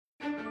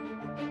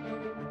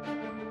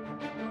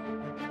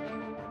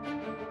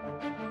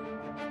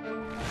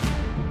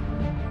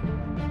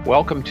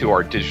Welcome to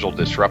our Digital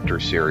Disruptor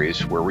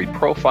series, where we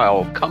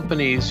profile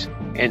companies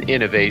and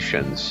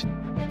innovations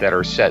that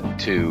are set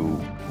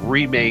to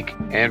remake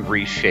and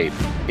reshape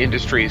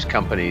industries,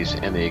 companies,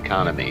 and the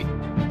economy.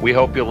 We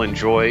hope you'll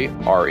enjoy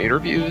our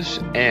interviews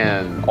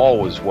and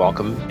always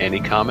welcome any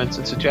comments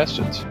and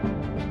suggestions.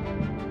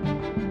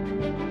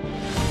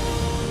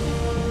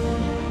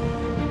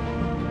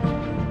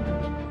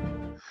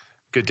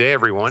 Good day,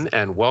 everyone,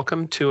 and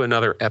welcome to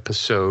another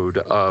episode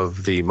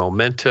of the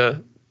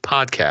Momenta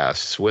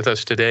podcasts. With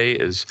us today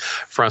is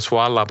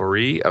Francois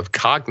Labourie of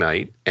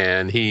Cognite,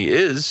 and he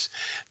is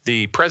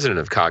the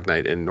president of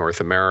Cognite in North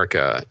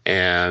America.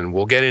 And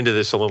we'll get into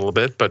this a little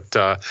bit, but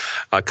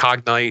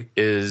Cognite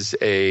is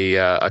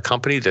a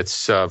company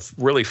that's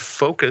really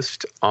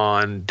focused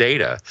on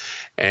data.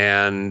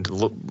 And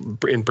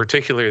in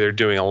particular, they're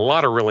doing a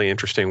lot of really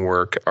interesting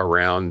work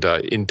around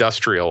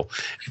industrial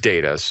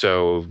data.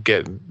 So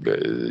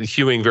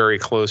hewing very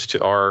close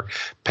to our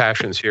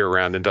passions here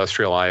around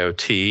industrial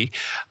IoT.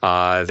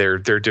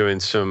 They're doing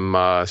some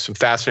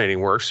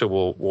fascinating work. So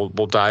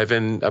we'll dive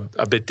in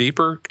a bit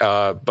deeper.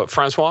 But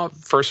Francois,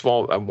 first of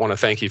all, I want to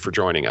thank you for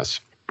joining us.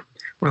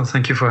 Well,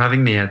 thank you for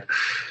having me, Ed.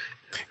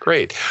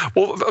 Great.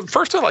 Well,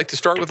 first, I'd like to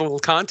start with a little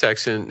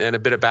context and a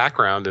bit of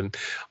background, and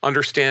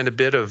understand a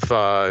bit of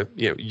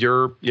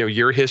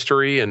your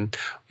history and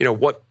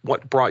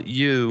what brought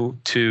you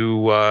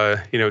to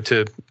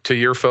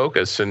your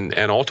focus and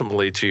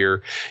ultimately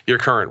to your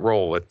current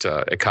role at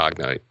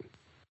Cognite.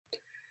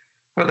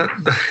 Well,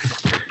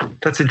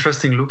 that's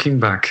interesting. Looking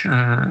back,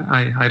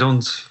 I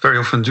don't very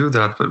often do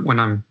that, but when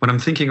I'm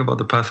thinking about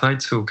the path I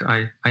took,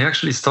 I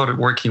actually started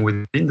working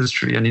with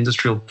industry and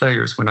industrial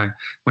players when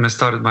I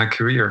started my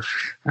career.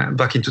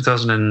 Back in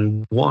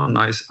 2001,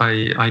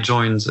 I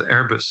joined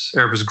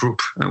Airbus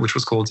Group, which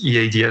was called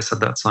EADS at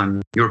that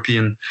time,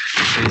 European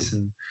Space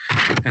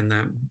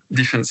and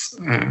Defense,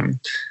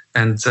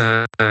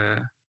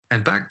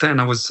 and back then,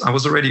 I was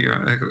already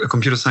a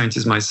computer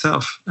scientist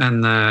myself,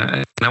 and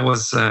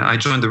I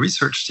joined the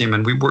research team,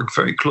 and we worked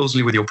very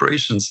closely with the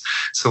operations.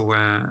 So,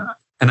 and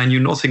I knew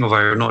nothing of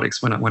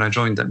aeronautics when I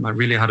joined them. I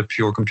really had a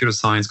pure computer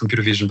science,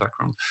 computer vision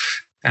background.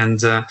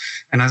 And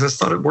as I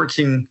started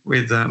working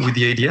with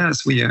the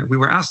ADS, we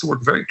were asked to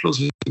work very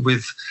closely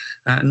with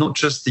not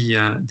just the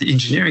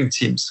engineering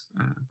teams,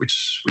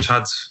 which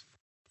had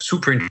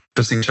super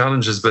interesting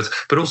challenges,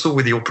 but also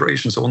with the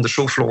operations, so on the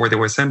show floor where they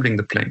were assembling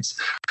the planes.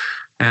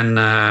 And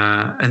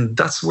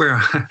that's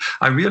where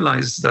I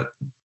realized that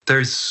there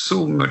is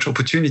so much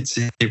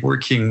opportunity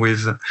working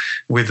with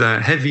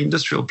heavy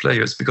industrial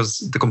players, because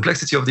the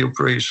complexity of the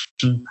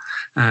operation,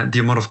 the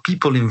amount of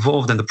people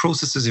involved and the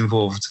processes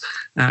involved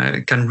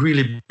can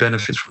really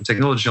benefit from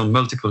technology on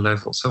multiple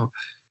levels. So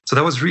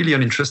that was really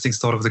an interesting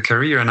start of the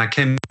career, and I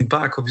came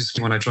back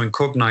obviously when I joined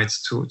Cognite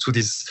to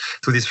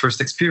these first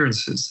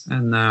experiences.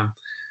 And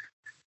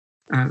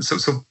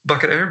so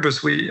back at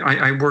Airbus,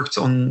 I worked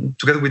on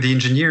together with the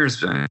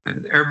engineers.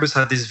 Airbus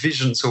had this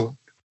vision. So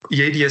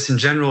EADS in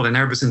general and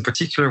Airbus in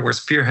particular were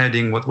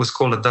spearheading what was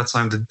called at that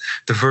time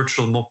the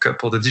virtual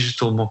mock-up or the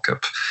digital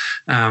mock-up.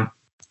 And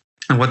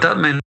what that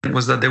meant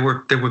was that they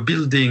were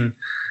building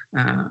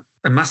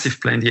a massive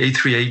plane, the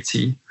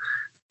A380.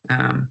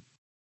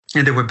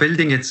 And they were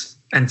building it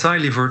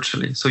entirely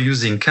virtually, so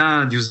using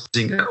CAD,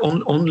 using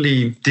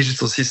only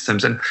digital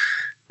systems, and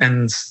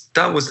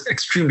that was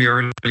extremely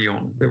early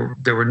on.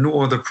 There were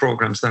no other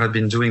programs that had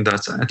been doing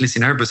that, at least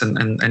in Airbus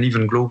and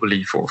even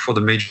globally for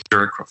the major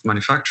aircraft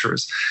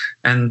manufacturers,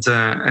 and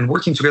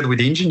working together with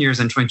the engineers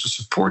and trying to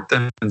support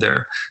them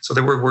there. So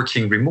they were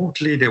working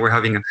remotely. They were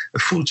having a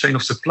full chain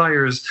of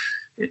suppliers.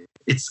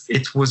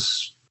 It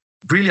was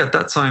really at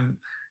that time.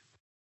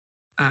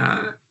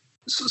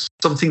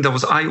 Something that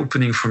was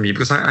eye-opening for me,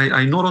 because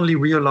I not only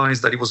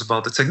realized that it was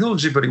about the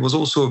technology, but it was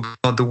also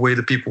about the way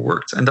the people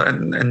worked, and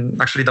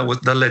actually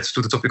that led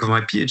to the topic of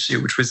my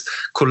PhD, which was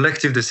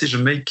collective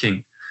decision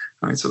making.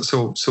 Right,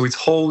 so it's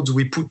how do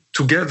we put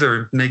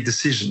together, make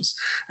decisions,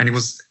 and it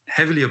was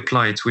heavily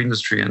applied to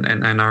industry and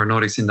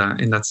aeronautics in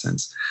that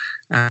sense.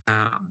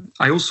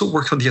 I also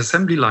worked on the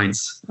assembly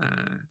lines,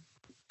 and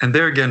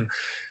there again,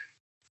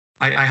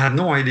 I had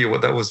no idea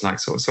what that was like.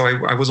 So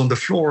I was on the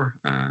floor.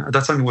 At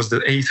that time, it was the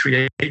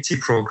A380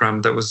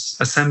 program that was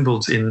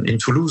assembled in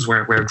Toulouse,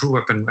 where I grew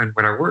up and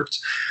where I worked.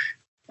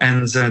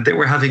 And they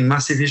were having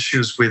massive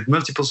issues with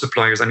multiple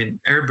suppliers. I mean,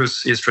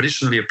 Airbus is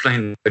traditionally a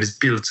plane that is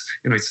built,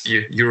 it's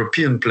a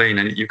European plane,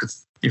 and you could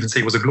even say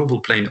it was a global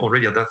plane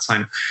already at that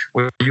time,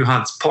 where you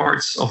had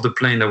parts of the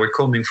plane that were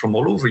coming from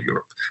all over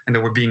Europe, and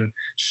they were being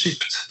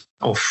shipped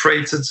or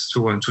freighted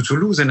to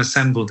Toulouse and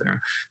assembled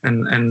there.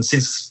 And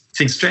since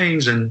things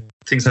changed and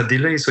things had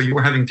delays, so you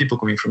were having people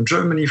coming from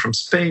Germany, from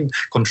Spain,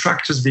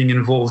 contractors being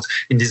involved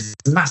in these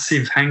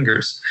massive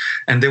hangars.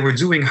 And they were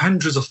doing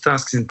hundreds of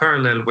tasks in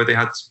parallel, where they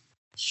had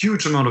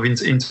huge amount of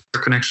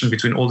interconnection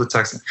between all the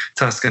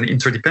tasks and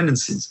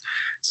interdependencies.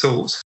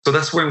 So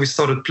that's when we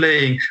started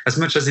playing, as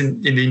much as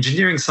in the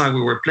engineering side,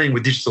 we were playing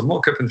with digital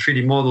mockup and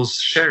 3D models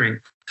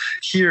sharing.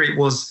 Here it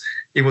was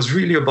it was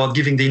really about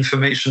giving the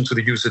information to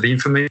the user, the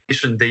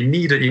information they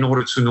needed in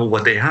order to know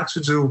what they had to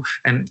do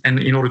and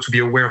in order to be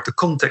aware of the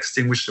context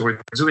in which they were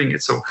doing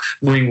it. So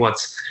knowing what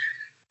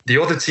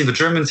the other team, the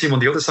German team on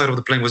the other side of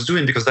the plane was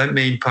doing, because that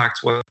may impact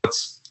what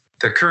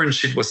their current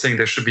sheet was saying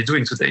they should be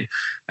doing today.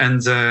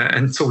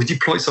 And so we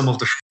deployed some of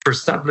the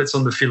first tablets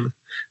on the field.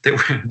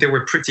 They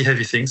were pretty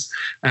heavy things,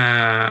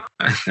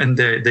 and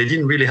they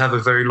didn't really have a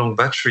very long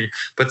battery,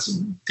 but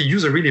the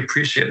user really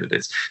appreciated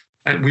it.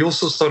 And we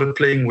also started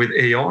playing with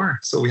AR.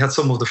 So we had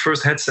some of the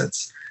first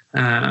headsets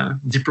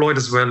deployed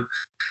as well.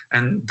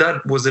 And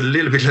that was a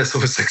little bit less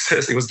of a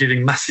success. It was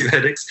giving massive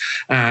headaches.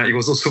 It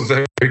was also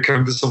very, very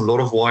cumbersome, a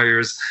lot of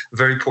wires,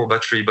 very poor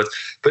battery. But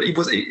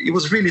it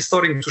was really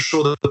starting to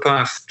show the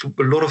path to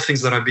a lot of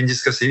things that have been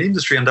discussed in the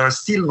industry and that are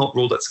still not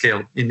rolled at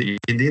scale in the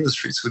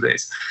industry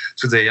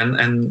today.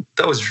 And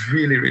that was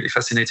really, really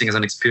fascinating as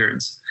an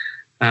experience.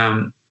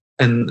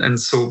 And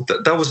so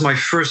that was my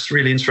first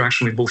really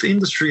interaction with both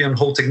industry and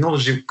how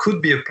technology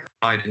could be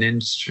applied in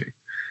industry.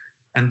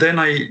 And then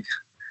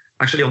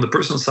actually, on the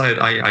personal side,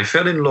 I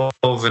fell in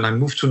love and I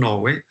moved to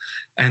Norway.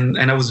 And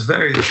I was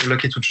very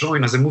lucky to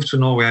join. As I moved to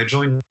Norway, I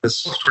joined a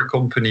software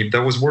company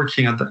that was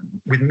working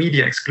with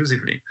media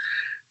exclusively.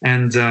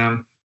 And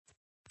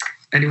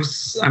it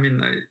was,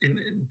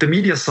 in the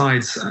media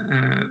side,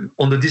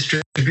 on the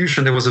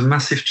distribution, there was a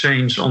massive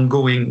change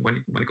ongoing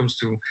when it comes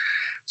to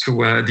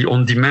the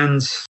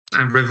on-demand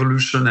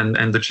revolution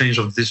and the change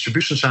of the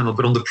distribution channel.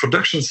 But on the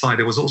production side,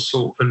 there was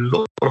also a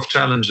lot of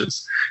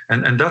challenges.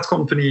 And that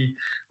company,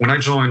 when I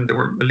joined, there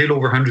were a little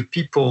over 100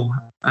 people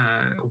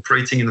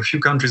operating in a few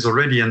countries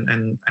already.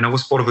 And I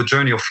was part of a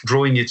journey of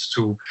growing it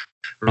to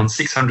around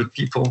 600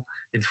 people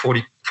in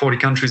 40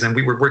 countries. And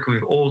we were working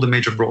with all the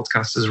major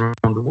broadcasters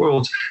around the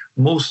world,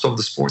 most of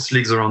the sports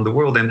leagues around the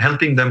world, and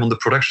helping them on the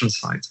production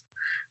side.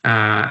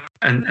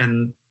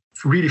 And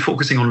really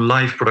focusing on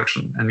live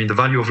production. I mean, the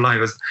value of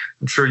live, as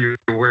I'm sure you're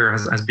aware,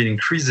 has been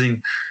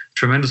increasing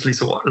tremendously.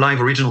 So live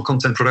original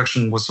content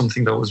production was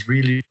something that was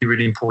really,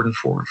 really important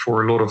for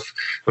a lot of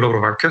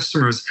our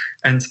customers.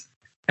 And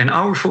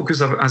our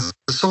focus as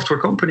a software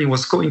company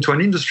was going to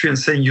an industry and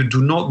saying you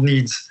do not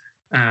need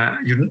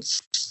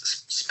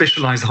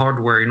specialized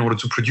hardware in order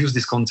to produce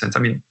this content.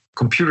 I mean,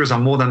 computers are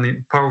more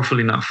than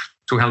powerful enough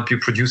to help you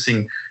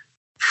producing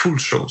full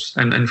shows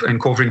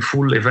and covering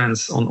full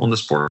events on the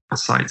sports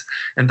side.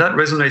 And that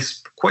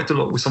resonates quite a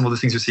lot with some of the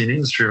things you see in the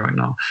industry right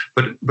now.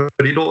 But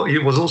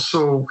it was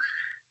also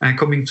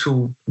coming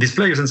to these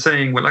players and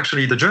saying, well,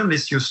 actually, the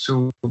journalists used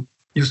to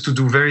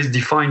do very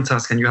defined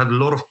tasks, and you had a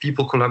lot of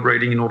people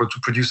collaborating in order to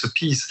produce a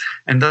piece.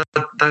 And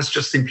that's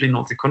just simply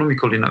not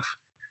economical enough.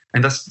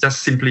 And that's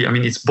simply,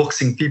 it's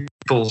boxing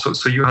people.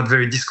 So you had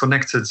very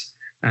disconnected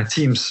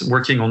teams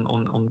working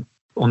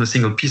on a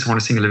single piece, on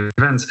a single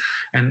event.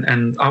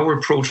 And our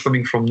approach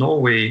coming from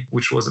Norway,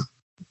 which was a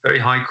very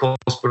high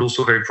cost, but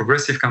also very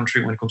progressive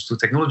country when it comes to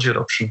technology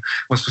adoption,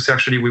 was to say,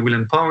 actually, we will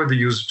empower the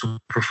user to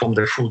perform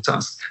their full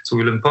task. So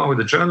we'll empower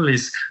the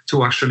journalist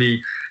to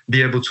actually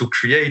be able to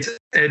create,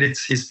 edit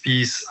his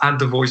piece, add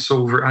the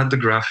voiceover, add the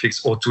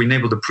graphics, or to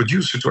enable the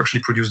producer to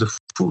actually produce the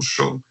full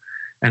show.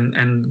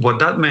 And what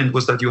that meant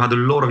was that you had a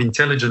lot of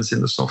intelligence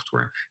in the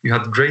software. You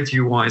had great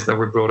UIs that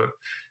were brought up.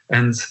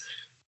 And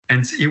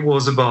it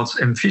was about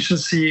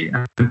efficiency,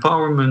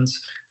 empowerment,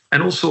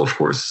 and also, of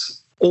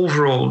course,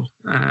 overall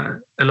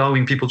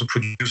allowing people to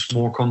produce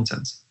more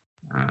content.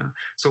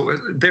 So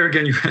there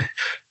again,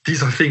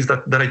 these are things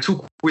that I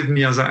took with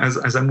me as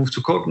I moved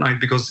to Cognite,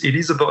 because it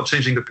is about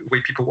changing the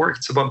way people work.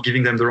 It's about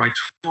giving them the right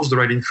tools, the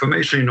right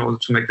information in order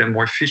to make them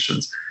more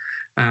efficient.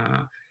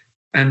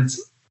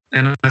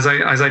 And as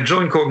I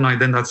joined Cognite,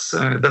 then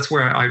that's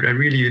where I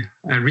really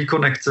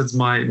reconnected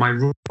my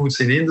roots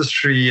in the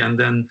industry, and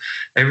then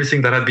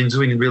everything that I'd been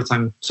doing in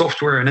real-time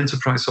software and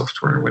enterprise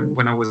software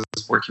when I was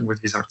working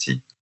with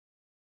Visarti.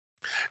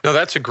 No,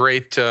 that's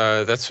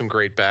some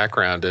great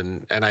background,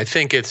 and I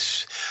think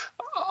it's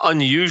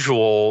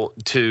unusual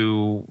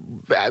to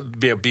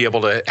be able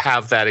to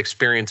have that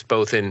experience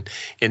both in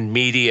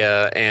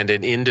media and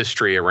in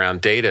industry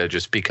around data,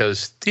 just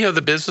because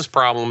the business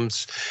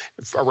problems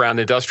around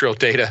industrial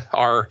data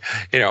are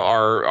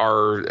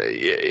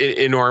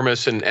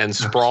enormous and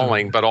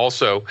sprawling. But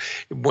also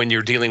when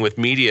you're dealing with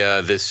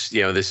media,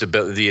 this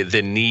ability,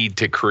 the need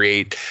to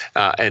create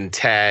and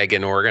tag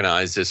and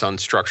organize this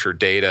unstructured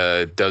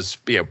data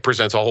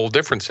presents a whole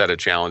different set of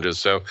challenges.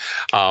 So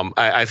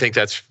I think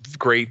that's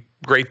great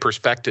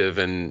perspective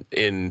in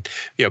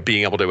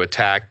being able to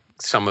attack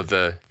some of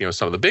the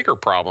bigger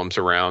problems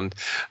around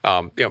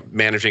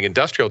managing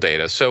industrial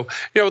data. So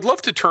I'd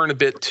love to turn a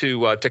bit to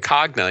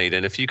Cognite,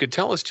 and if you could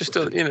tell us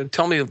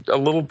tell me a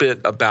little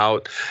bit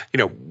about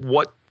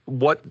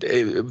what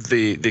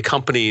the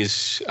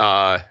company's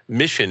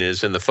mission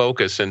is and the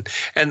focus, and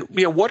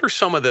what were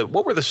some of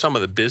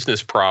the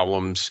business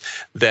problems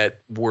that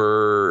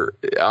were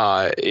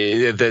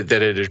that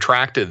had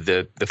attracted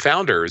the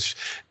founders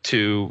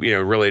to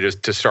really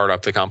to start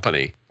up the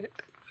company.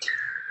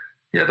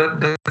 Yeah,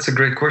 that's a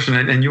great question.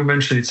 And you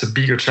mentioned it's a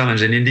bigger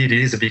challenge, and indeed it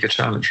is a bigger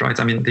challenge, right?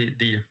 I mean,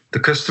 the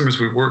customers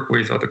we work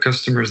with are the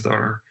customers that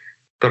are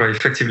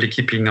effectively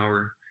keeping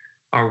our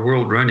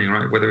world running,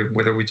 right?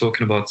 Whether we're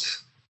talking about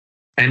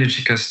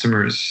energy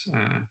customers,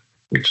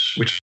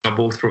 which are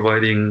both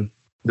providing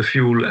the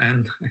fuel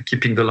and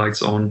keeping the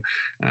lights on,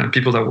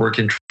 people that work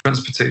in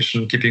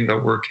transportation, keeping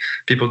that work,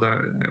 people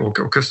that or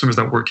customers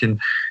that work in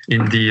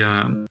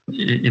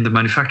the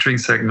manufacturing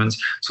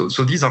segments.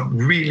 So these are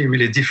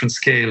really different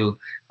scale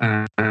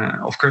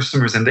of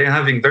customers, and they're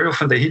having very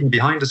often they're hidden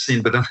behind the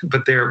scene,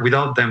 but they're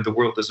without them the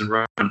world doesn't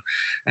run,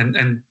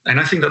 and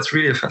I think that's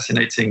really a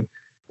fascinating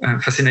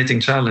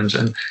challenge.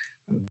 And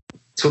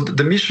so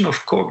the mission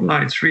of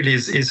Cognite really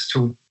is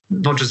to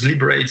not just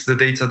liberate the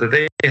data that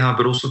they have,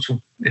 but also to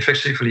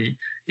effectively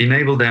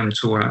enable them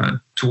to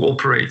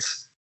operate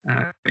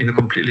in a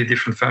completely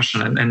different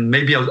fashion. And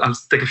maybe I'll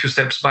take a few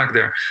steps back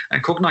there.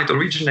 Cognite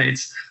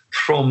originates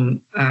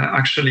from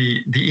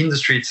actually the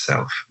industry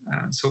itself.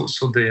 So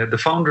the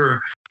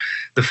founder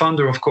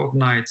of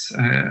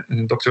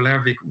Cognite, Dr.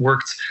 Lervik,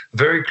 worked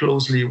very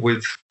closely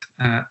with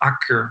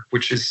Aker,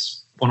 which is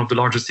one of the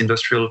largest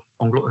industrial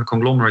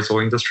conglomerates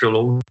or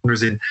industrial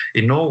owners in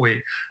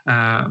Norway,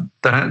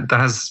 that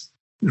has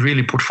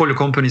really portfolio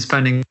companies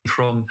spanning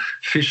from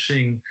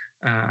fishing,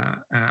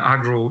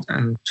 agro,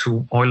 and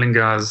to oil and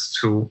gas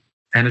to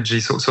energy.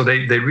 So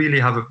they really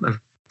have a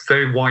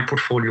very wide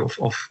portfolio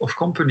of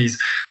companies,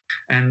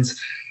 and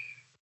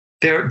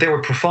they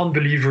were profound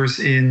believers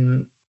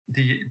in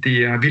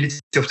the ability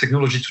of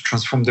technology to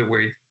transform the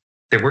way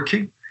they're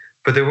working.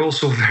 But they were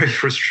also very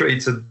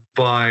frustrated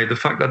by the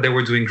fact that they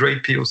were doing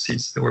great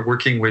POCs. They were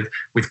working with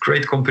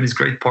great companies,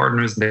 great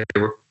partners.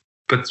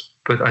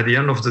 But at the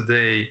end of the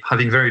day,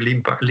 having very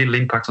little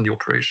impact on the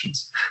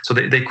operations. So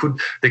they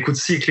could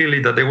see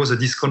clearly that there was a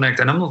disconnect.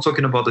 And I'm not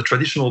talking about the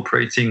traditional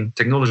operating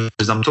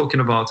technologies. I'm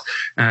talking about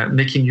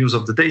making use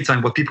of the data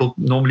and what people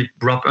normally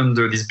wrap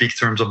under these big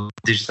terms of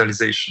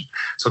digitalization.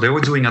 So they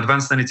were doing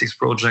advanced analytics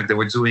project. They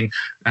were doing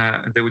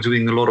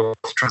a lot of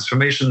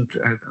transformation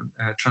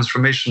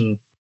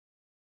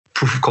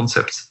proof of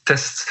concept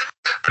tests,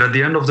 but at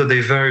the end of the day,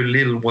 very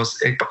little was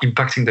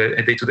impacting their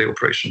day-to-day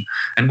operation.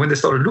 And when they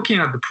started looking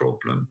at the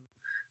problem,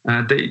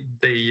 they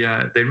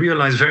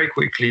realized very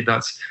quickly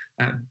that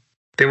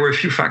there were a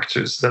few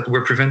factors that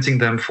were preventing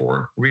them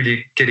for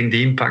really getting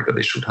the impact that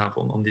they should have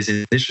on these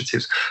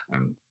initiatives.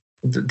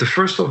 The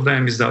first of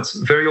them is that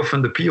very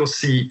often the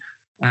POC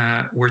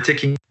were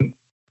taking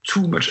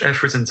too much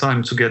effort and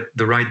time to get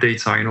the right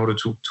data in order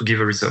to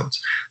give a result.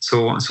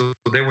 So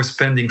they were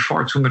spending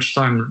far too much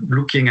time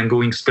looking and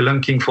going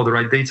spelunking for the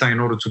right data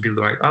in order to build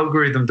the right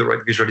algorithm, the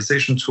right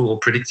visualization tool or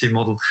predictive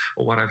model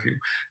or what have you,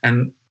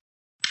 and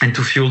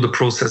to fuel the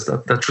process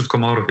that should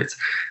come out of it.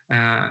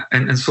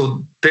 And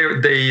so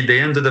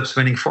they ended up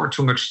spending far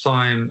too much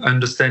time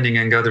understanding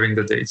and gathering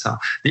the data.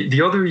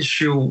 The other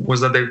issue was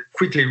that they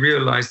quickly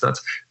realized that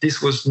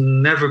this was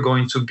never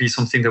going to be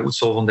something that would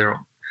solve on their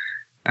own.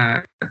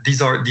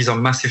 These are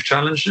massive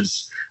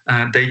challenges.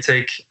 They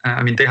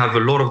have a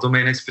lot of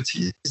domain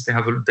expertise.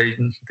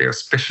 They are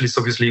specialists,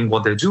 obviously, in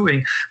what they're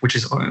doing, which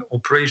is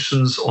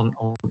operations on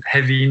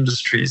heavy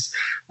industries.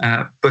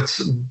 But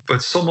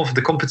some of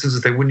the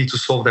competences they would need to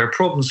solve their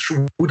problems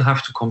would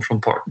have to come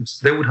from partners.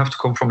 They would have to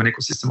come from an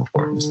ecosystem of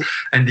partners.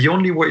 And the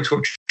only way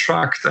to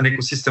attract an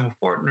ecosystem of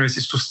partners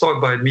is to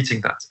start by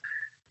admitting that.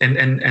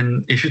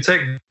 And if you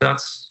take that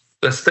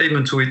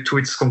statement to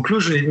its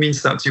conclusion, it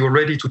means that you're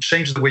ready to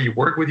change the way you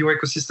work with your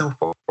ecosystem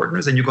of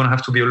partners, and you're going to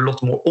have to be a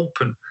lot more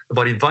open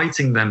about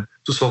inviting them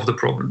to solve the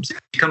problems.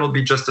 It cannot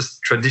be just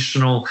a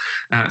traditional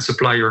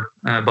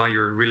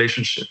supplier-buyer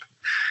relationship.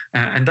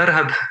 And that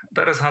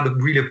has had a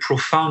really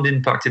profound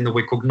impact in the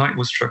way Cognite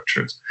was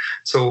structured.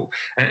 So,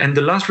 and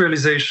the last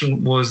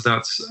realization was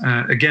that,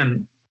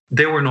 again,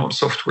 they were not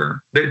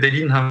software. They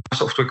didn't have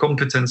software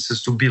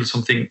competences to build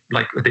something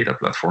like a data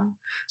platform.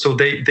 So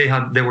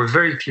they were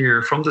very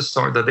clear from the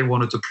start that they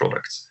wanted a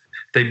product.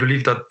 They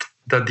believed that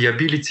the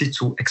ability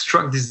to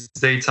extract this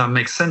data,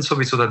 make sense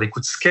of it so that they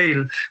could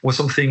scale, was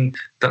something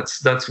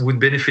that would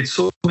benefit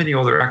so many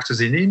other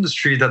actors in the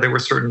industry that they were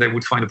certain they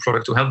would find a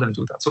product to help them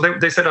do that. So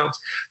they set out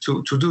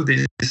to do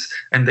this,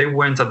 and they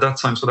went at that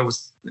time, so that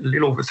was a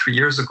little over 3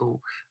 years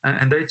ago,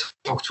 and they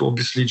talked to,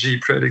 obviously,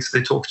 GE Predix,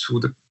 they talked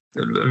to a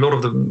lot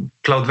of the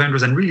cloud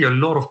vendors and really a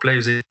lot of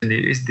players in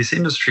this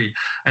industry.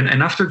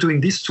 And after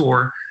doing this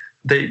tour,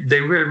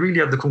 they were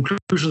really at the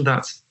conclusion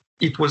that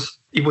it was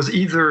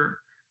either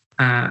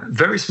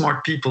very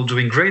smart people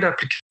doing great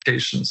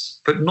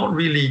applications, but not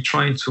really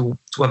trying to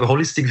have a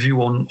holistic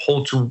view on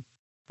how to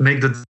make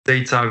the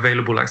data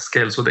available at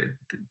scale. So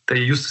they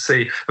used to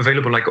say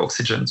available like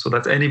oxygen, so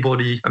that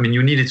anybody,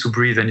 you need it to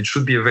breathe and it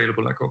should be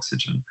available like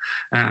oxygen.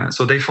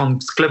 So they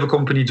found clever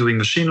company doing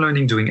machine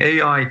learning, doing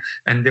AI,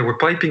 and they were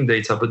piping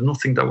data, but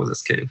nothing that was at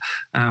scale.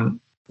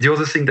 The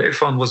other thing they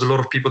found was a lot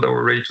of people that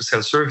were ready to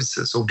sell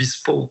services or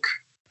bespoke,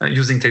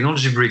 using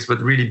technology bricks, but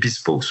really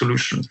bespoke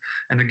solutions.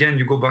 And again,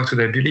 you go back to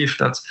their belief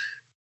that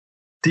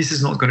this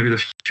is not going to be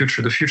the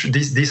future. The future,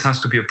 this has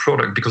to be a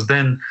product, because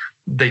then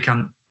they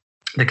can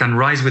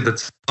rise with the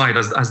tide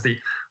as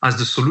the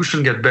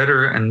solution get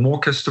better and more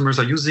customers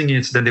are using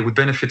it. Then they would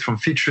benefit from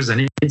features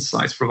and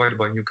insights provided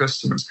by new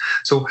customers.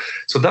 So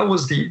that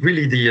was the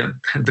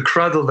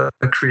cradle that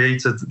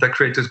created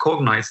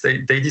Cognite.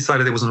 They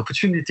decided there was an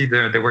opportunity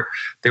there.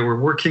 They were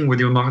working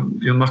with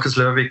Marcus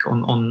Lervik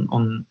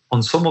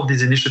on some of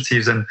these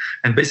initiatives, and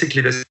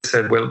basically they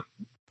said, well,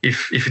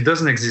 if it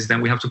doesn't exist,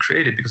 then we have to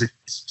create it, because it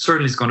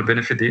certainly is going to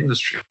benefit the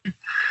industry.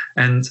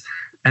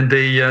 And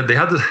they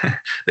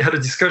had a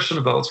discussion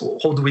about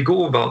how do we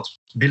go about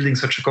building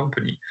such a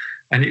company,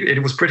 and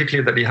it was pretty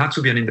clear that it had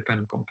to be an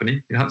independent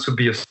company. It had to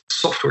be a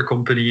software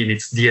company in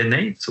its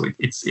DNA. So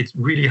it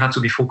really had to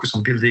be focused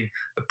on building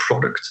a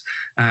product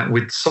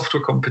with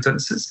software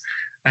competences,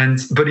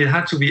 but it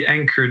had to be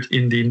anchored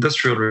in the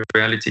industrial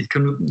reality. It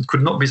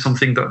could not be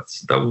something that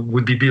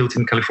would be built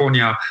in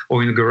California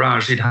or in a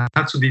garage. It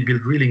had to be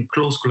built really in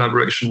close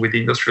collaboration with the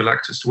industrial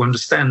actors to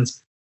understand.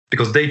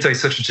 Because data is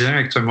such a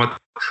generic term.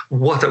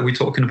 What are we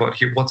talking about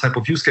here? What type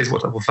of use case?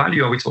 What type of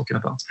value are we talking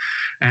about?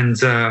 And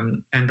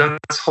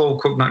that's how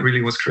Cognite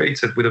really was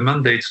created, with a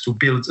mandate to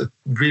build a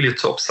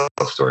top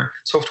software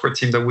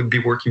team that would be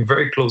working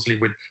very closely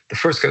with the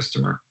first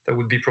customer that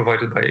would be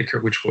provided by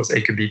Aker, which was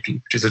Aker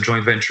BP, which is a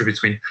joint venture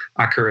between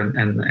Aker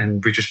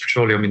and British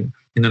Petroleum in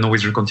the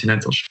Norwegian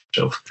continental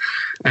shelf.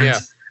 And,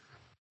 yeah.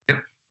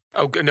 Yeah.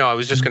 Oh no, I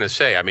was just going to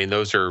say. I mean,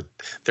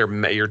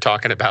 you're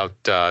talking about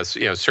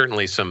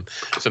certainly some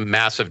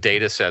massive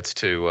data sets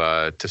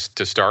to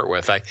start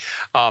with. As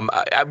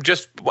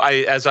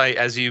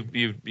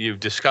you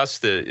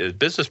discussed the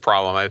business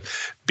problem, I'd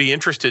be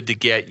interested to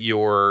get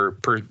your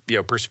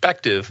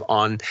perspective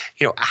on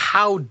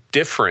how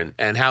different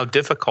and how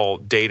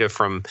difficult data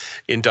from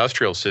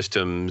industrial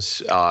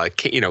systems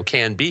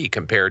can be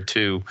compared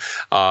to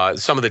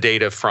some of the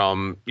data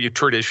from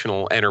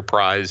traditional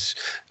enterprise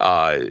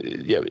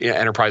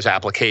enterprise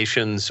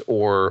applications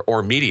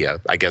or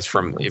media, I guess,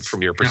 from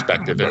your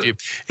perspective. Yeah,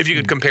 if you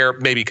could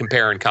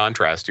compare and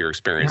contrast your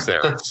experience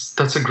there.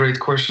 That's a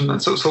great question.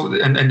 So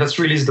that's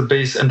really is the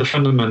base and the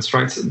fundamentals,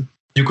 right?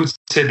 You could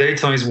say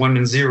data is 1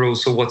 and 0,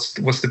 so what's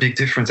the big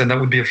difference? And that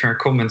would be a fair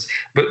comment.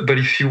 But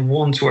if you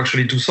want to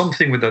actually do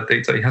something with that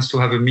data, it has to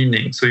have a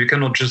meaning. So you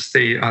cannot just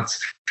stay at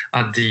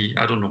the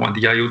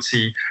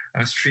IoT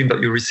stream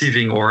that you're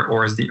receiving,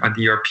 or at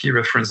the ERP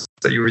reference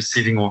that you're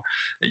receiving, or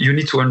you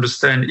need to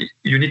understand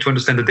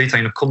the data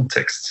in a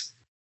context,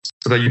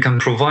 so that you can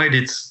provide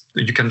it,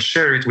 you can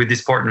share it with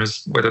these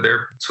partners,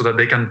 so that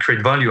they can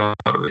create value out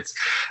of it.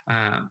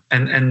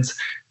 And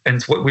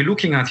what we're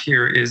looking at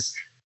here is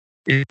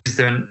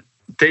then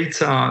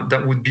data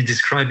that would be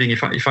describing,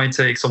 if I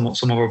take some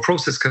of our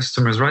process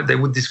customers, right, they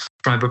would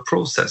describe a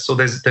process. So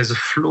there's a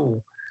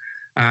flow.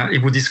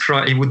 It would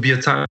be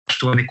attached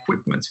to an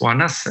equipment or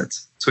an asset.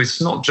 So it's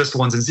not just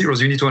ones and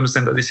zeros. You need to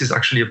understand that this is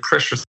actually a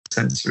pressure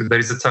sensor that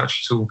is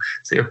attached to,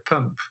 say, a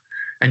pump.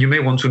 And you may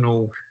want to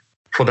know,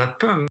 for that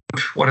pump,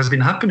 what has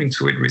been happening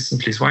to it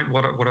recently, right?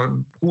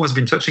 Who has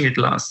been touching it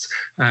last?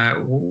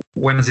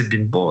 When has it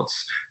been bought?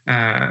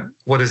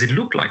 What does it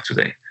look like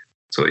today?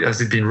 So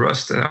has it been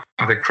rust? Are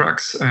there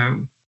cracks?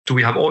 Do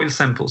we have oil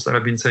samples that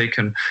have been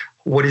taken?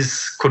 What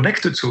is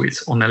connected to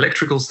it on an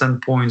electrical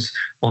standpoint,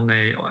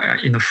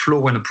 in a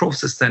flow and a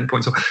process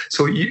standpoint?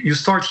 So you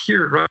start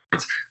here, right?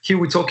 Here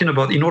we're talking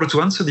about, in order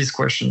to answer these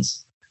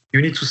questions,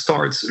 you need to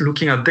start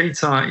looking at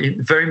data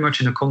very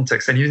much in a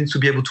context, and you need to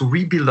be able to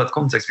rebuild that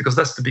context, because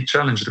that's the big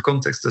challenge. The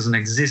context doesn't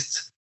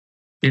exist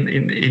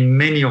in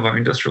many of our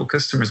industrial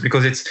customers,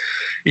 because it's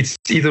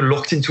either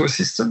locked into a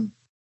system,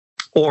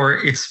 or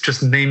it's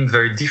just named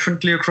very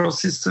differently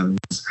across systems,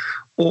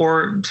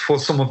 or for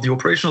some of the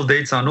operational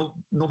data,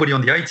 nobody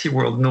on the IT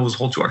world knows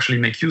how to actually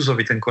make use of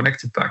it and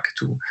connect it back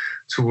to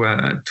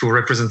a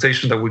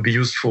representation that would be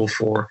useful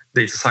for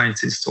data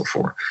scientists or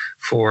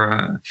for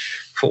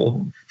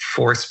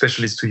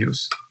specialists to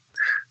use.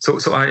 So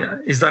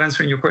is that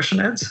answering your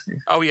question, Ed?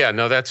 Oh yeah,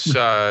 no, that's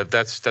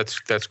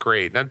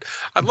great. And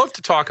I'd love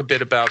to talk a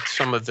bit about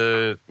some of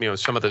the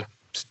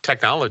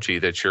technology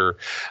that you're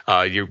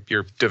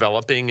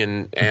developing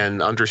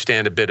and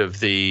understand a bit of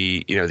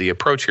the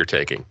approach you're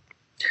taking.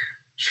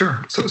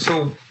 Sure.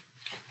 So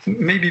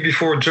maybe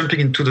before jumping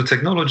into the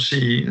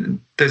technology,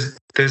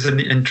 there's an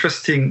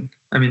interesting.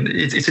 I mean,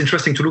 it's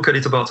interesting to look at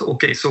it about,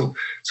 okay, so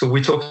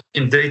we talk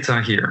in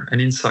data here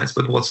and insights,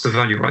 but what's the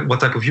value, right?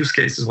 What type of use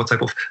cases, what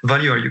type of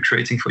value are you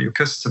creating for your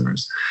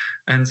customers?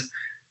 And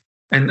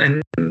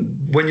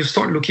when you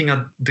start looking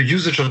at the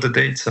usage of the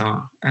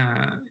data,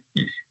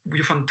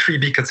 you find 3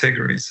 big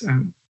categories.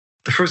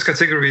 The first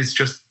category is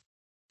just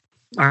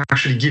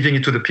actually giving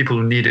it to the people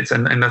who need it.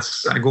 And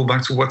that's, I go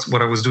back to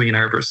what I was doing in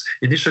Airbus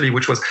initially,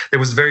 which was, there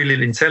was very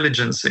little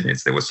intelligence in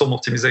it. There was some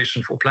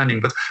optimization for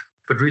planning, but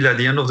really at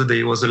the end of the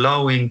day, it was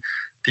allowing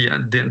the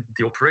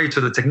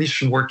operator, the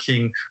technician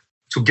working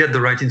to get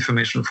the right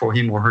information for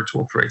him or her to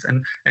operate.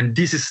 And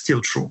this is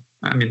still true.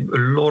 I mean, a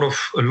lot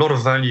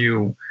of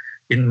value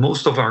in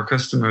most of our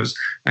customers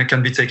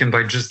can be taken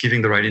by just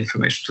giving the right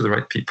information to the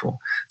right people.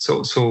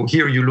 So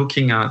here you're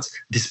looking at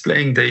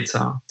displaying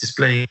data,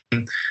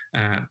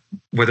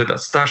 whether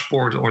that's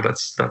dashboard or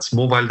that's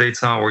mobile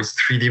data or it's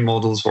 3D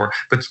models,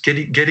 but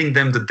getting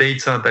them the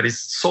data that is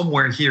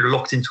somewhere here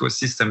locked into a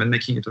system and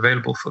making it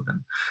available for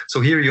them. So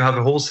here you have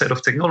a whole set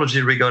of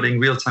technology regarding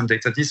real-time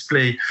data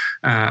display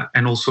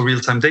and also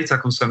real-time data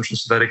consumption,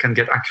 so that it can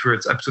get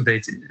accurate,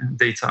 up-to-date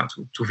data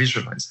to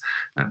visualize.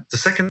 The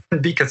second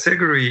big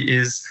category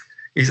is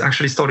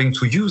actually starting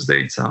to use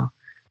data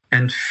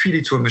and feed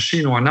it to a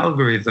machine or an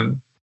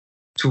algorithm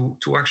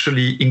to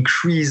actually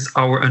increase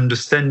our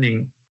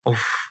understanding of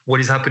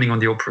what is happening on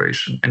the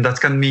operation. And that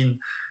can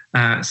mean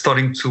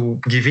starting to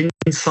give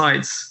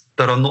insights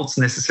that are not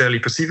necessarily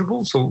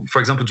perceivable. So, for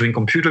example, doing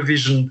computer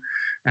vision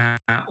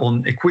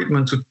on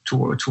equipment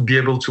to be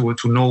able to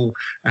know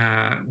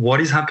what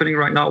is happening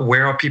right now,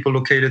 where are people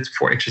located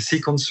for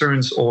HSE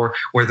concerns, or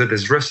whether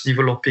there's rust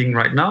developing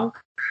right now.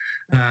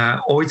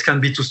 Or it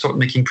can be to start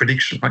making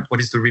prediction, right? What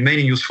is the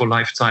remaining useful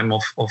lifetime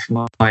of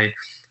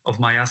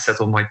my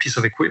asset or my piece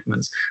of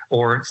equipment,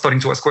 or starting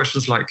to ask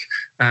questions like,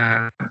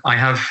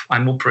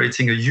 I'm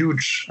operating a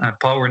huge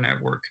power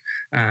network,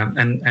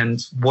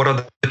 and what are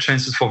the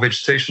chances for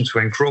vegetation to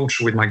encroach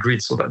with my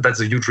grid? So that's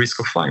a huge risk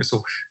of fire.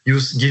 So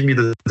give me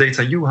the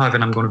data you have,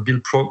 and I'm going to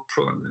build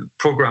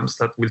programs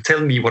that will tell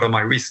me what are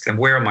my risks and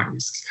where are my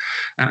risks.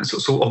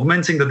 So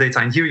augmenting the data,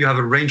 and here you have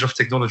a range of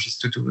technologies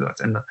to do that,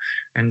 and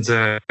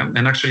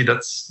actually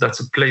that's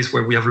a place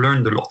where we have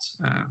learned a lot,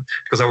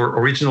 because our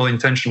original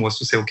intention was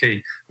to say,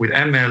 okay, with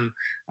ML,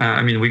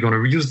 we're going to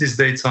reuse this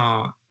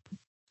data,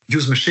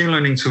 use machine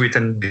learning to it,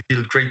 and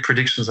build great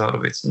predictions out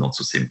of it. It's not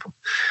so simple.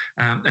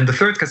 And the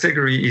third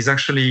category is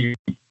actually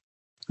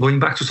going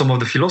back to some of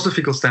the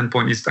philosophical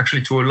standpoint, is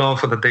actually to allow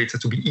for the data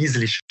to be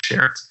easily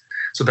shared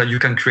so that you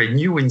can create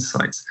new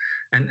insights.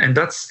 And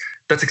that's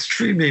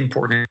extremely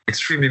important,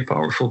 extremely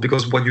powerful,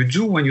 because what you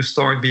do when you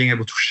start being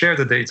able to share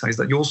the data is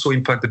that you also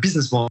impact the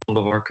business model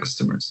of our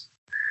customers.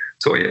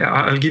 So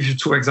I'll give you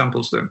two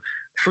examples there.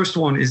 First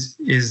one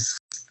is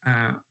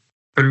a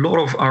lot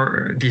of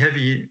the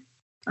heavy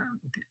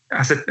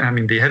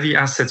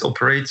assets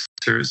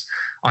operators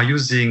are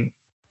using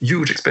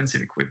huge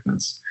expensive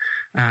equipments,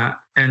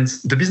 and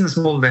the business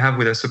model they have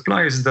with their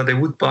suppliers is that they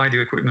would buy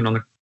the equipment on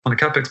a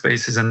capex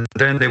basis, and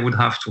then they would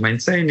have to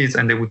maintain it,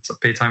 and they would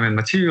pay time and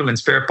material and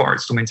spare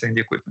parts to maintain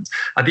the equipment.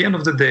 At the end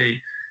of the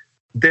day,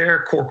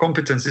 their core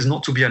competence is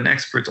not to be an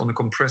expert on a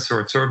compressor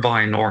or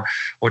turbine or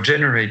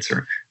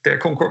generator. Their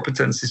core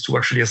competence is to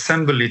actually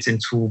assemble it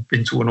into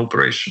an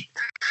operation.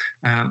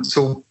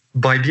 So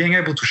by being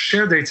able to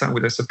share data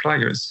with their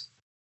suppliers,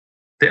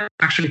 they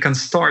actually can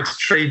start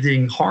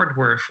trading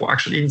hardware for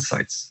actual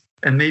insights,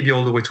 and maybe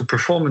all the way to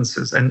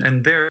performances.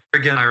 And there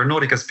again,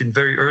 Aeronautic has been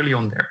very early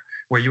on there,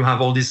 where you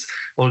have all these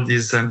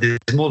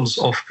models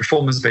of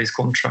performance-based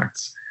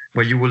contracts,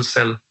 where you will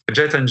sell a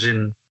jet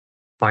engine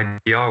by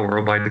the hour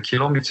or by the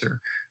kilometer.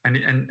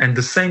 And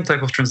the same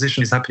type of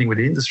transition is happening with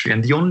the industry.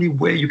 And the only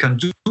way you can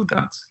do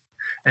that,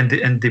 and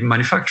the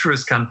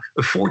manufacturers can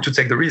afford to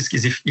take the risk,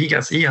 is if he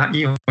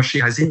or she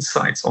has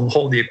insights on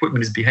how the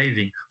equipment is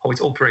behaving, how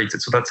it's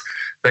operated, so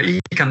that he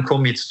can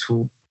commit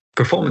to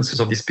performances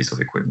of this piece of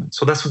equipment.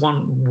 So that's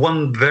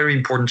one very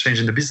important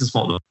change in the business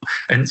model.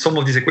 And some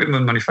of these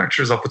equipment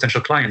manufacturers are potential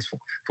clients for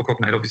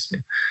Cognite,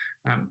 obviously.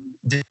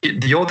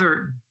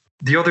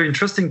 The other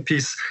interesting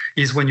piece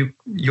is when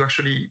you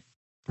actually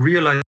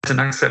realize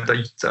and accept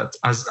that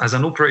as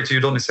an operator, you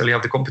don't necessarily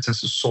have the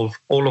competence to solve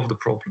all of the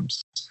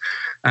problems.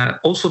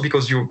 Also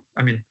because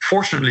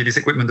fortunately, this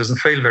equipment doesn't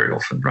fail very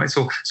often, right?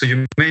 So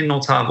you may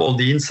not have all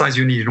the insights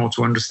you need in order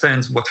to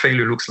understand what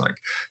failure looks like.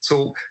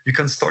 So you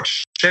can start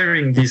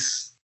sharing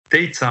this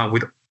data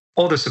with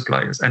other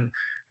suppliers. And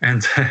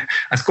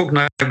as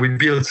Cognite, we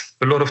built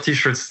a lot of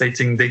T-shirts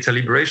stating Data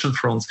Liberation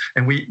Front,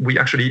 and we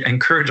actually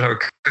encourage our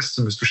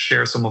customers to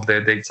share some of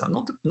their data.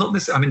 Not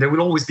necessarily, there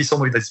will always be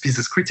somebody that's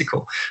business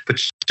critical, but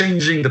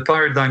changing the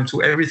paradigm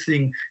to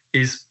everything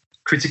is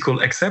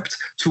critical except,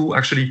 to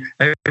actually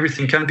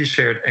everything can be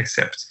shared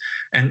except.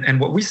 And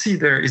what we see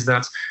there is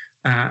that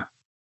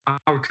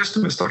our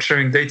customers start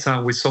sharing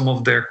data with some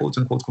of their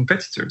quote-unquote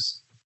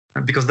competitors,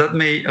 because that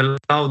may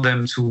allow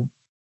them to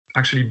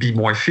actually be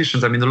more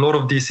efficient. A lot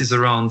of this is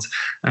around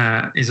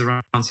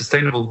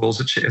sustainable goals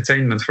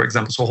attainment, for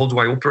example. So how do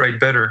I operate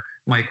better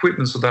my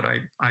equipment so that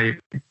I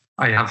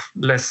have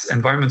less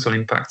environmental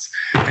impacts?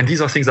 And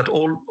these are things that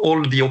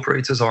all the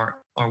operators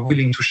are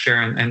willing to share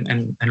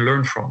and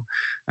learn from.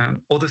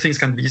 Other things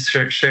can be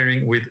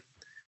sharing with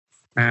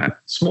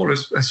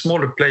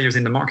smaller players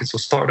in the market, so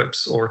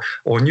startups or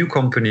new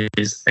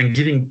companies, and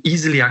giving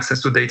easily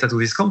access to data to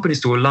these companies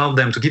to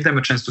give them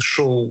a chance to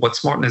show what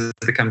smartness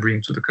they can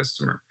bring to the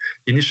customer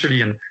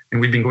initially. And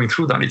we've been going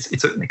through that.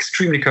 It's an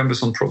extremely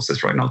cumbersome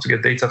process right now to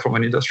get data from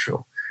an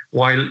industrial.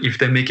 While if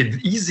they make it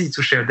easy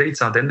to share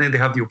data, then they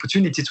have the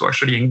opportunity to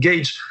actually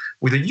engage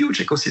with a huge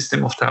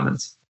ecosystem of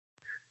talent.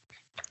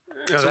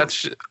 No,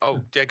 that's.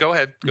 Oh, yeah. Go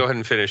ahead. Go ahead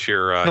and finish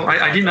your. No,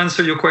 I didn't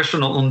answer your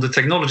question on the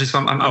technology, so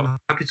I'm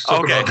happy to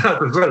talk about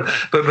that as well.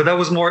 But that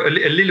was more a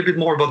little bit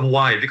more about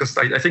why, because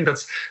I think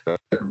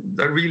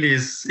that really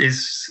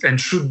is and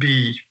should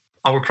be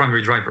our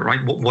primary driver,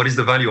 right? What is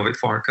the value of it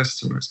for our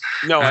customers?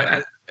 No,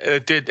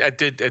 it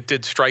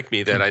did strike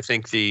me that I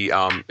think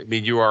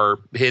you are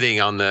hitting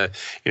on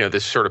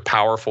this sort of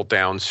powerful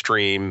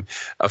downstream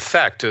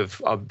effect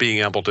of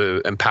being able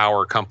to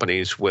empower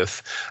companies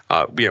with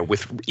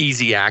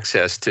easy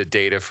access to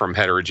data from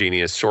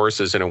heterogeneous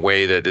sources in a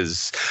way that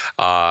is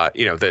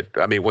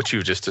what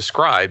you just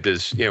described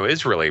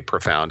is really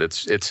profound.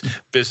 It's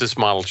business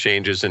model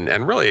changes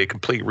and really a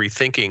complete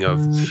rethinking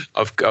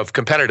of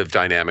competitive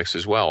dynamics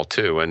as well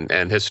too.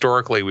 And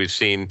historically we've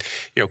seen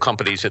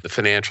companies in the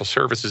financial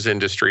services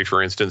industry,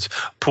 for instance,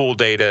 pool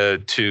data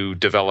to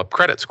develop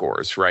credit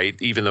scores, right?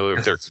 Even though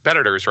if they're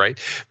competitors, right?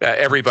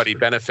 Everybody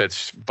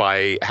benefits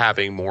by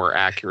having more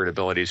accurate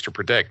abilities to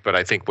predict. But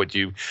I think what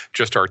you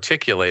just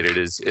articulated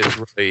is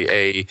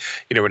really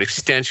an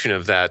extension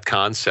of that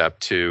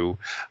concept to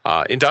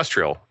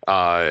industrial.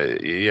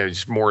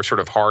 It's more sort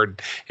of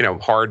hard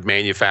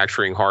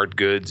manufacturing, hard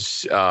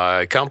goods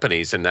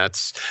companies, and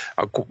that's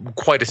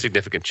quite a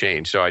significant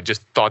change. So I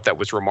just thought that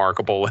was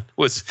remarkable. It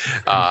was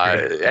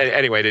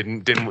anyway.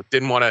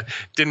 Didn't want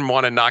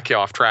to knock you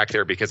off track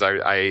there because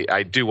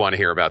I do want to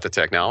hear about the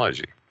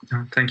technology.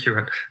 Thank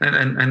you,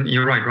 and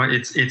you're right.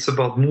 It's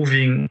about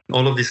moving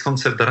all of these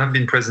concepts that have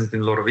been present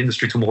in a lot of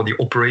industry to more the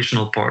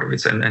operational part of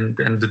it, and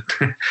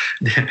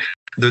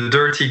the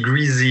dirty,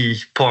 greasy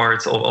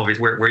parts of it,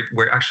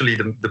 where actually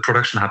the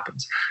production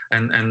happens,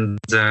 and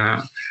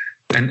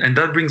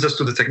that brings us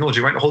to the technology,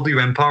 right? How do you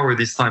empower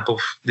this type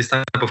of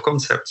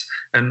concepts?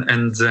 And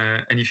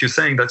if you're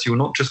saying that you're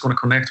not just going to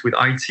connect with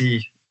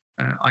IT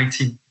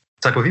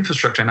type of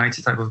infrastructure and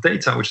IT type of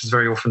data, which is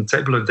very often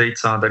tabular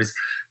data that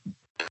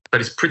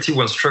is pretty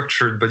well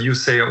structured, but you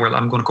say, well,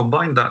 I'm going to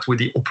combine that with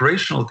the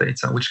operational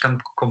data, which can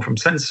come from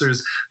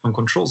sensors, from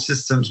control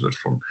systems, but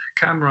from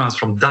cameras,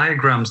 from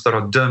diagrams that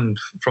are done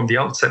from the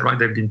outset, right?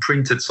 They've been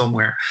printed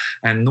somewhere,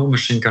 and no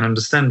machine can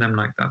understand them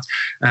like that.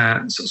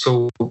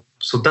 So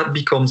that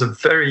becomes a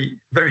very,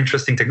 very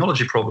interesting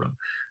technology problem,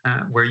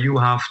 where you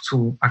have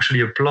to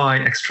actually apply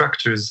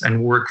extractors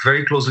and work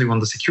very closely on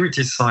the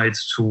security side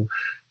to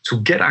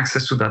get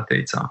access to that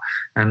data,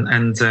 and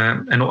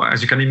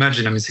as you can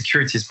imagine,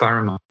 security is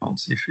paramount.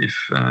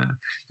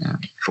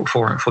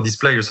 For these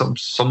players,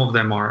 some of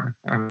them are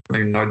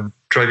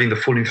driving the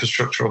full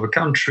infrastructure of a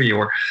country,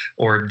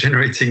 or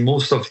generating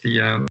most of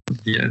the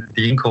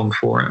income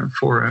for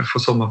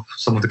some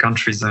of the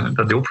countries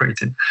that they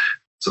operate in.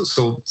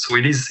 So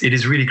it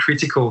is really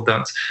critical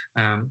that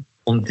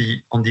on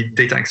the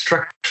data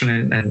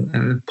extraction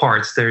and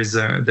parts, there's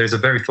a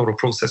very thorough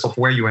process of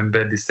where you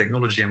embed this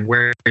technology and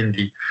where in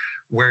the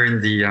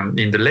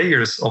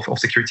layers of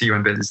security you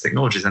embed these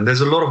technologies. And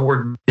there's a lot of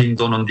work being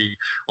done on the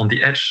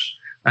edge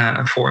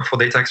for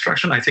data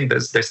extraction. I think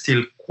there's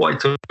still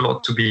quite a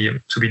lot to be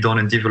done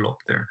and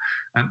developed there.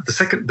 And the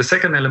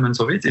second element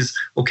of it is,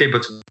 okay,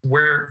 but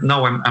where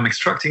now I'm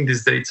extracting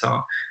this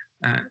data,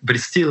 but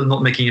it's still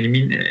not making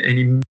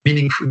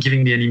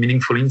giving me any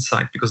meaningful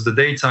insight, because the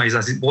data is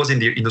as it was in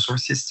the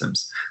source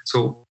systems.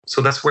 So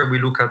that's where we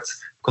look at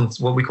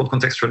what we call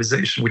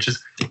contextualization, which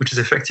is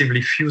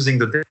effectively fusing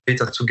the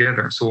data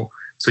together. So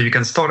you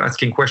can start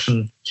asking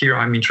questions. Here,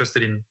 I'm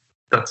interested in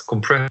that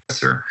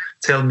compressor.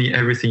 Tell me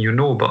everything you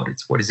know about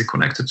it. What is it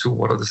connected to?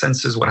 What are the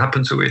sensors? What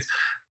happened to it?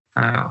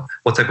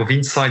 What type of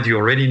insight do you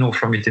already know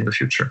from it in the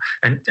future?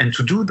 And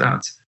to do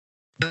that,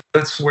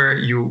 that's where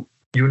you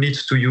need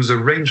to use a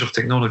range of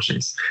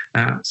technologies.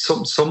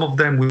 Some of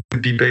them will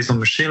be based on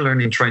machine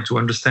learning, trying to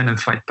understand and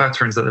find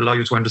patterns that allow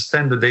you to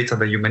understand the data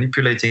that you're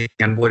manipulating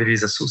and what it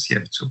is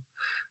associated to.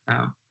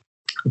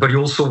 But you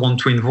also want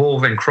to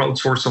involve and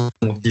crowdsource some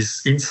of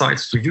these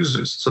insights to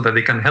users so that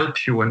they can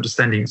help you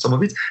understanding some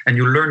of it, and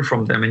you learn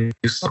from them and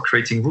you start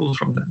creating rules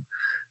from them.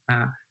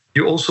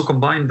 You also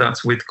combine that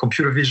with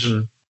computer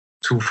vision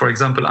to, for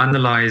example,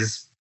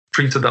 analyze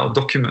printed out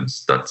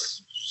documents.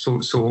 So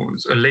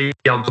a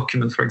layout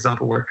document, for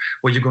example, where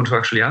you're going to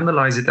actually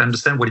analyze it,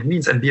 understand what it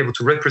means, and be able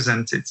to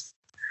represent it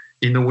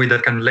in a way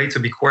that can later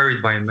be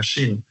queried by a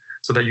machine,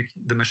 so that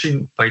the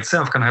machine by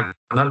itself can have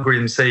an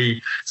algorithm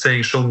saying,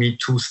 show me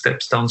 2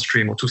 steps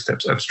downstream or 2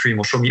 steps upstream,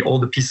 or show me all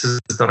the pieces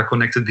that are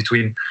connected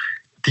between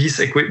this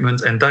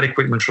equipment and that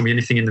equipment, show me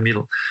anything in the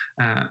middle.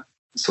 To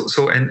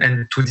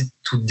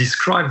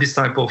describe this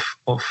type of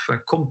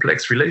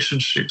complex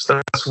relationships,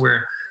 that's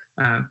where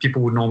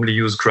people would normally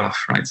use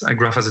graph, right?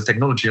 Graph as a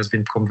technology has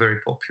become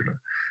very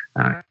popular.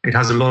 It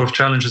has a lot of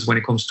challenges when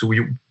it comes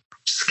to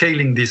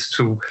scaling this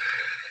to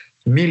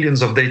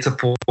millions of data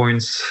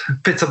points,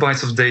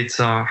 petabytes of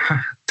data,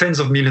 tens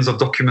of millions of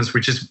documents,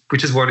 which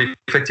is what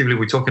effectively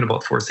we're talking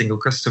about for a single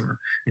customer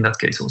in that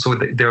case. So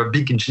there are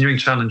big engineering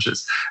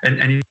challenges.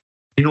 And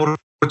in order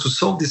to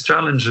solve these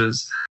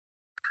challenges,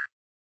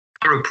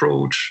 our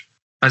approach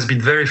has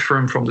been very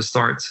firm from the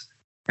start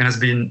and has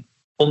been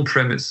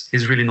on-premise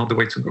is really not the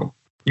way to go.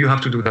 You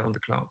have to do that on the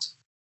cloud.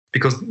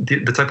 because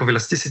the type of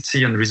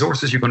elasticity and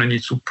resources you're going to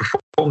need to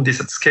perform this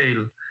at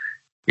scale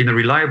in a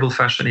reliable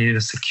fashion, in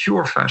a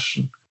secure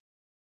fashion,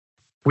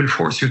 will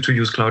force you to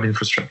use cloud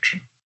infrastructure.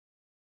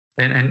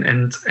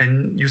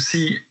 And you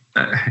see,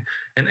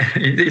 and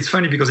it's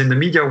funny because in the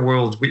media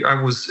world,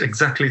 I was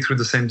exactly through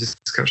the same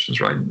discussions,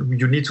 right?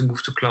 You need to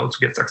move to cloud to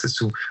get access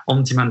to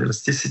on-demand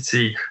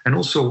elasticity, and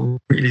also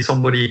really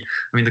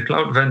the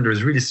cloud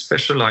vendors really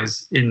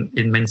specialize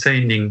in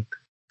maintaining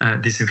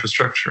this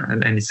infrastructure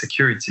and its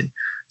security.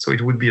 So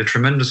it would be a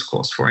tremendous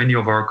cost for any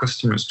of our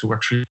customers to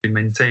actually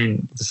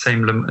maintain the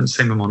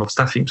same amount of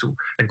staffing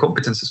and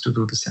competences to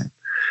do the same.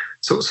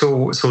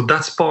 So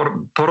that's part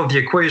of the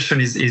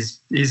equation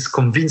is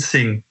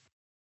convincing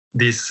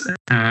these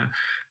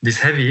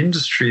heavy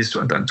industries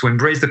to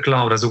embrace the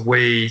cloud as a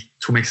way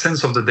to make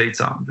sense of the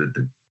data,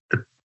 the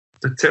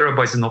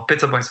terabytes and not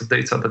petabytes of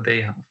data that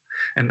they have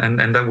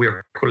and that we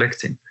are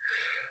collecting.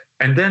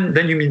 And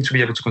then you need to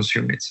be able to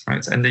consume it,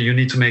 right? And then you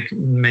need to make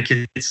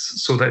it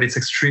so that it's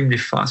extremely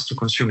fast to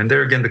consume. And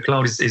there again, the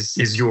cloud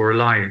is your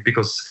ally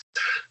because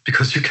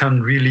you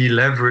can really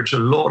leverage a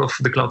lot of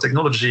the cloud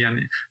technology.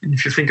 And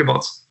if you think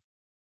about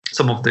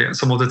some of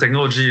the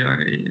technology,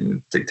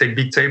 take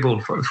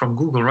Bigtable from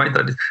Google, right?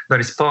 That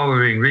is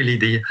powering really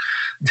the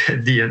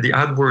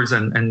AdWords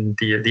and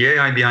the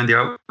AI behind the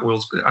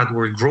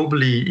AdWords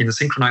globally in a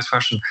synchronized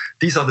fashion.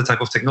 These are the type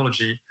of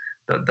technology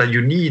that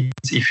you need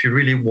if you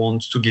really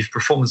want to give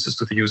performances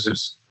to the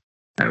users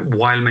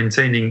while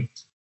maintaining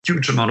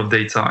huge amount of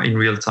data in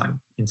real time,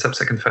 in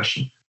sub-second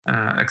fashion,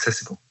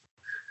 accessible.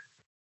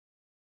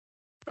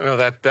 Well,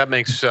 that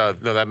makes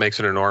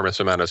an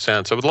enormous amount of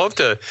sense. I would love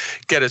to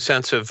get a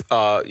sense of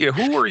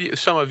who were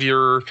some of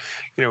your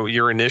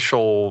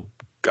initial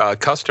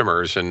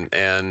customers and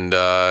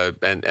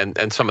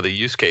some of the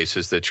use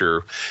cases that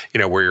you're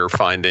where you're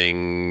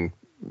finding.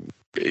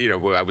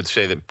 I would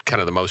say that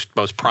kind of the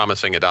most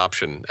promising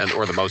adoption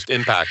or the most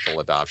impactful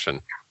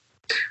adoption.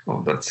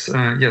 Well, that's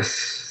a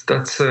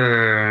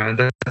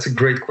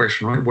great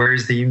question, right? Where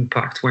is the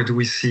impact? Where do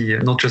we see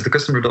not just the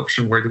customer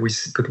adoption? Where do we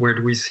see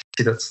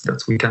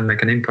that we can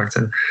make an impact?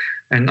 And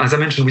as I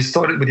mentioned, we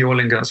started with the oil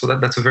and gas, so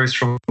that's a very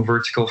strong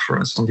vertical for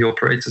us on the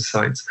operator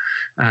side,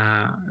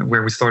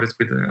 where we started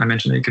with I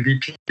mentioned Aker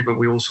BP, but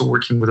we're also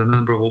working with a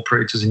number of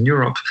operators in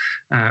Europe,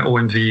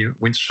 OMV,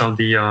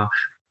 Wintershall,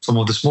 some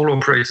of the small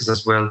operators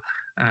as well,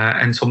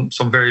 and some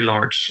very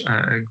large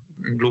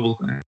global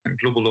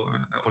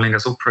oil and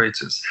gas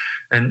operators.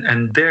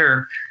 And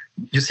there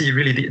you see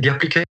really the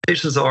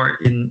applications are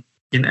in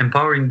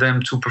empowering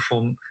them to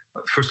perform,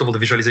 first of all, the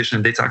visualization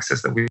and data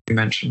access that we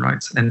mentioned,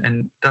 right?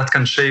 And that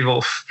can shave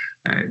off,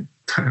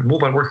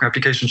 mobile working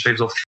application shaves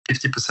off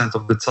 50%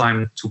 of the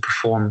time to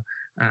perform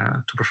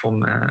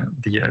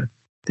the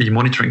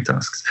monitoring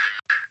tasks.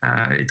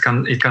 It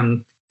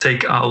can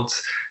take out,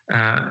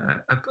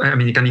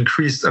 it can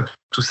increase up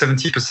to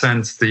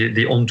 70%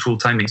 the on-tool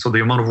timing, so the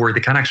amount of work they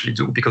can actually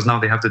do, because now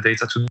they have the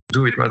data to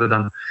do it rather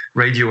than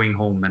radioing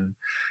home. And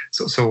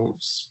so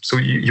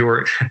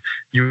you're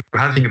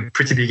having a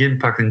pretty big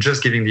impact in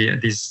just giving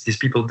these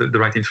people the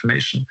right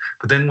information.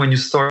 But then when you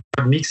start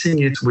mixing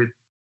it with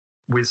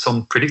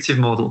some predictive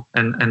model,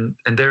 and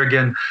there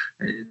again,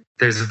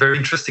 there's a very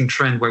interesting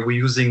trend where we're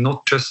using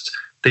not just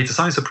data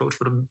science approach,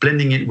 but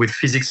blending it with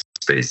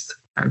physics-based,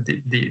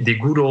 the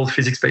good old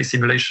physics-based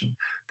simulation.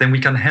 Then we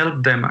can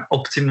help them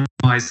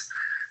optimize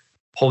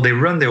how they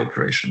run their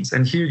operations.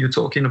 And here you're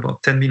talking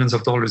about $10 million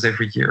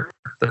every year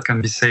that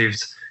can be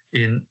saved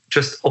in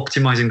just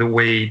optimizing the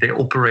way they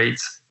operate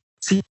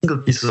single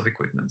pieces of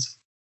equipment,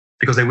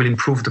 because they will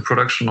improve the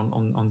production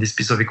on this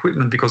piece of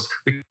equipment, because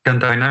we can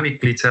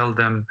dynamically tell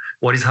them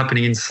what is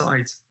happening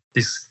inside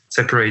this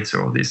separator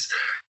or this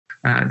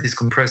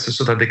compressor,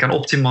 so that they can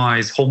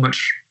optimize how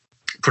much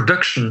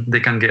production they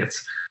can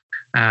get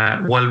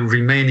while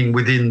remaining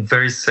within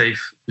very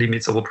safe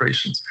limits of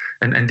operations.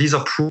 And these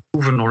are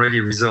proven already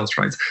results,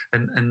 right?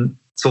 And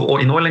so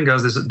in oil and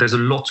gas, there's a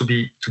lot to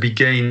be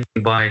gained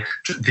by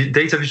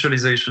data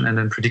visualization and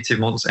then predictive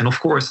models. And of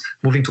course,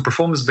 moving to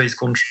performance-based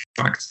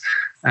contracts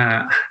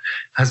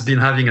has been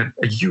having a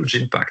huge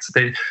impact.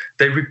 They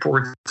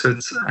reported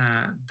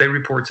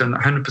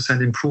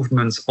 100%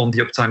 improvements on the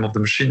uptime of the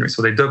machinery.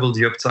 So they doubled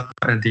the uptime,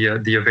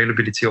 the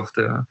availability of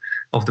the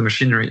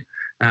machinery,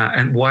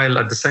 and while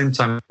at the same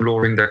time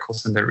lowering their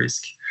costs and their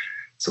risk.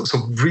 So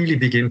really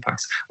big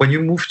impacts. When you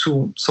move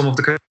to some of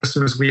the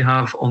customers we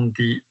have on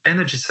the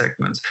energy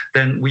segment,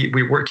 then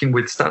we're working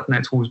with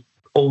Statnett, who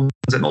owns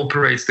and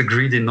operates the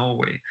grid in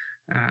Norway.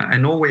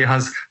 And Norway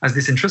has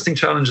these interesting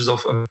challenges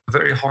of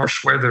very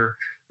harsh weather,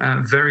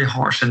 very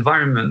harsh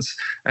environments,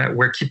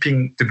 where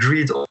keeping the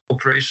grid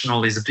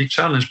operational is a big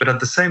challenge. But at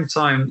the same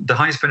time, the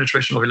highest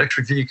penetration of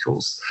electric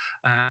vehicles,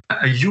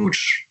 a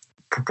huge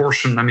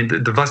proportion,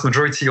 the vast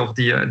majority of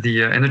the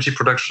energy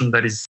production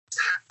that is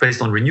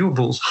based on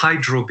renewables,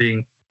 hydro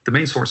being the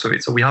main source of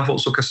it. So we have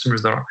also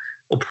customers that are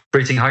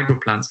operating hydro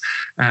plants.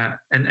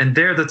 And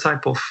there, the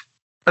type of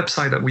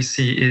upside that we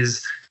see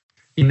is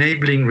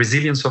enabling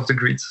resilience of the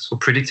grid, so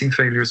predicting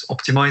failures,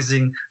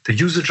 optimizing the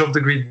usage of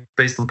the grid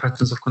based on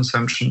patterns of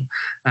consumption,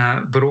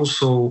 but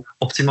also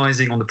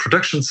optimizing on the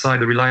production side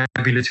the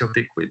reliability of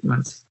the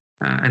equipment.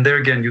 And there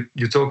again,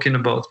 you're talking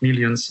about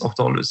millions of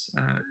dollars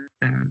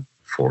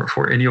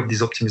for any of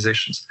these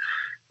optimizations.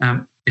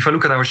 If I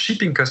look at our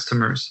shipping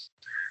customers,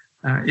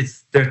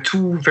 there are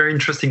two very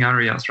interesting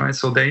areas, right?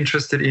 So they're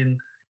interested in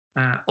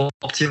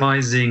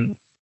optimizing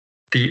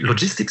the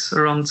logistics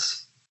around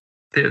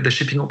the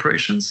shipping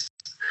operations.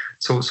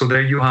 So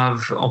there you have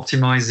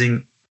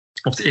optimizing.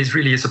 It's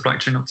really a supply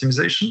chain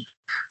optimization,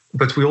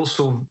 but we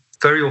also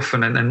very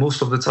often and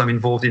most of the time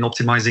involved in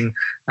optimizing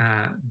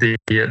the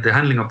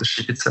handling of the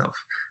ship itself,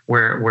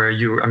 where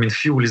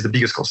fuel is the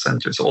biggest cost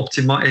center. So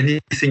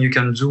anything you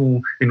can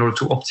do in order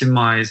to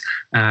optimize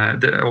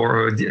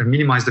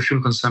minimize the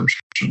fuel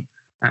consumption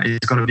is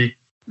going to be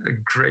a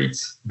great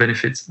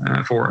benefit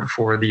for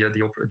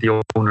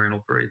the owner and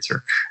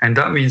operator. And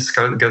that means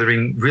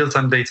gathering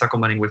real-time data,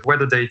 combining with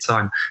weather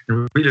data,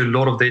 and really a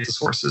lot of data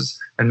sources,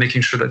 and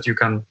making sure that you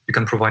can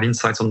provide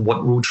insights on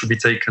what route should be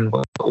taken,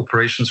 what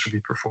operations should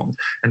be performed.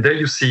 And there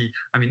you see,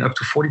 up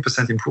to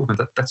 40% improvement.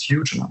 That's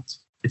huge amounts.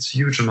 It's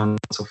huge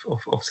amounts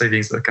of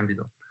savings that can be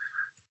done.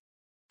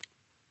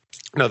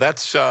 No,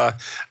 that's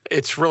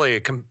it's really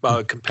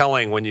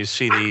compelling when you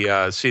see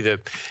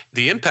the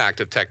impact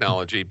of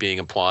technology being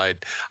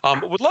applied.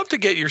 Would love to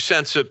get your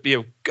sense of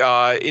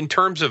in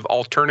terms of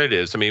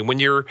alternatives. I mean, when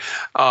you're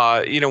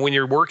when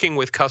you're working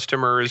with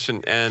customers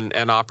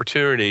and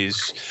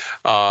opportunities,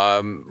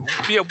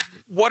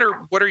 what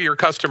are your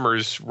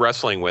customers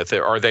wrestling with?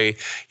 Are they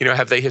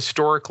have they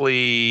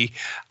historically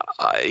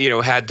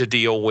had to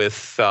deal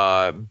with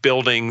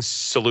building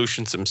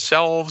solutions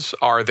themselves?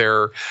 Are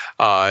there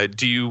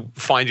do you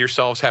find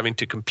yourselves having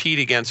to compete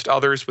against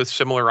others with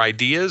similar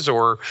ideas,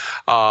 or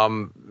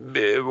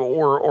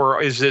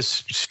is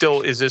this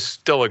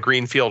still a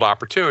greenfield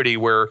opportunity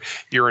where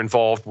you're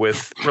involved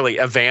with really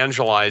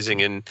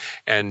evangelizing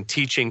and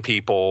teaching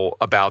people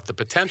about the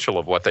potential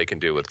of what they can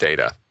do with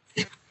data?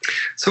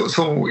 So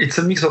it's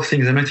a mix of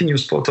things, and I think you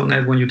spot on,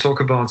 Ed, when you talk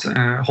about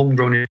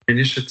homegrown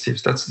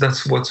initiatives.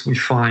 That's what we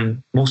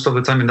find most of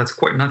the time, and that's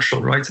quite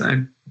natural, right?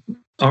 And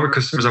our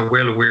customers are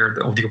well aware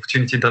of the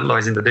opportunity that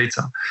lies in the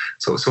data.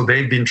 So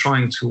they've been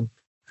trying to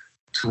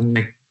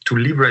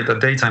liberate that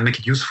data and make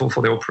it useful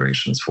for their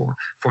operations for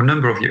a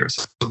number of years.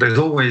 So there's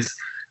always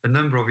a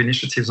number of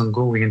initiatives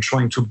ongoing and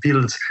trying to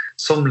build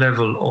some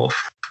level of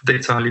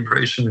data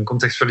liberation and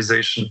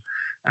contextualization.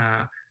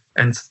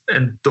 And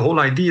the whole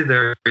idea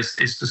there is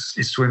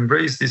to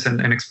embrace this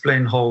and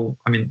explain how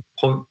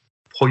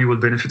you will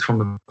benefit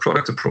from a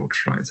product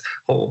approach, right?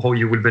 How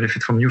you will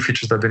benefit from new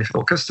features that benefit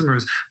our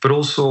customers, but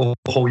also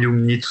how you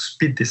need to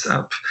speed this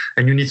up.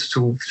 And you need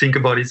to think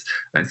about it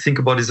and think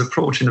about this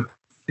approach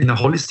in a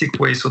holistic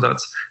way, so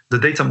that the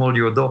data model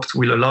you adopt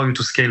will allow you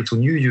to scale to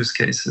new use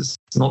cases,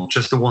 not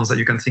just the ones that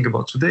you can think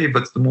about today,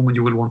 but the moment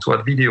you will want to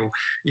add video,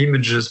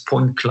 images,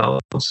 point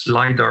clouds,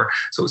 LiDAR.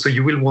 So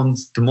you will want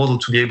the model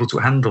to be able to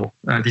handle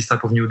these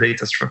type of new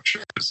data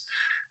structures.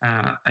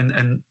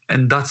 And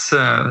that's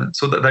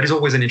so that is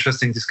always an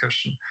interesting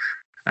discussion.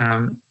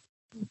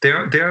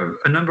 There are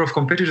a number of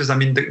competitors. I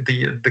mean,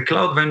 the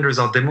cloud vendors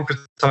are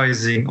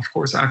democratizing, of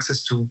course,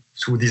 access to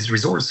these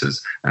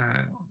resources.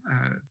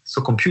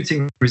 So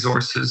computing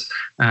resources,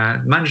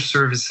 managed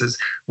services,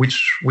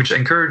 which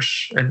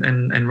encourage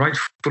and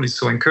rightfully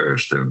so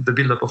encourage the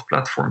build-up of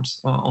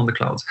platforms on the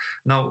clouds.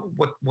 Now,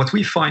 what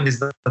we find is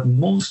that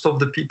most of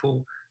the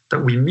people that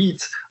we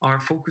meet are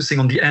focusing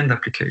on the end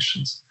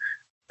applications.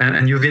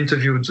 And you've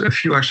interviewed a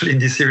few actually in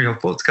this series of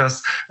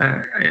podcasts,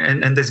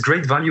 and there's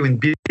great value in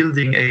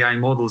building AI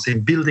models,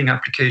 in building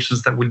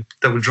applications that will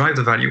drive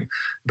the value.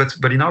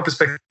 But in our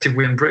perspective,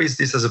 we embrace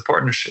this as a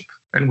partnership,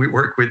 and we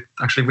work with.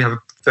 Actually, we have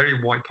a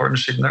very wide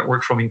partnership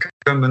network from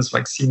incumbents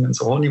like Siemens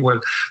or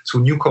Honeywell to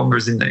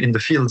newcomers in the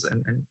fields.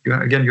 And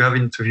you have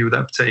interviewed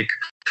Uptake,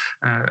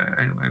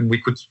 and we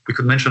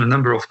could mention a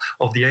number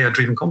of the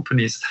AI-driven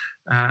companies.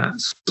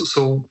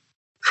 So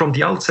from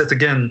the outset,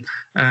 again,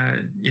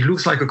 it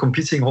looks like a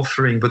competing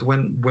offering, but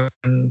when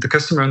the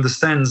customer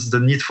understands the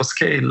need for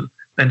scale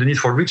and the need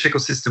for a rich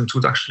ecosystem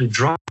to actually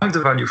drive the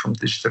value from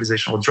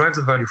digitalization or drive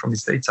the value from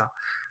this data,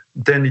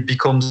 then it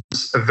becomes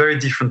a very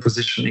different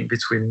positioning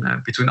between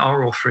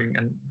our offering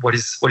and what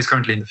is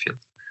currently in the field,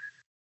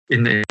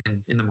 in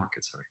the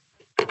market. Sorry.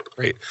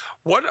 Great.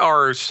 What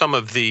are some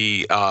of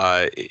the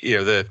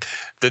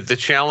the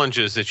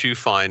challenges that you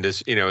find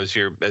as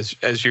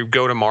you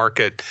go to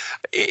market,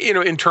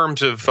 in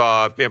terms of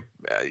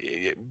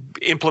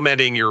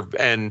implementing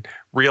and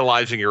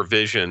realizing your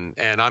vision?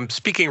 And I'm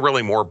speaking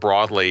really more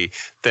broadly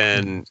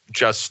than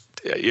just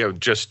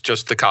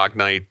the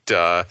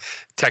Cognite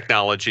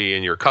technology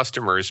and your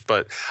customers,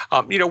 but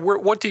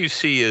what do you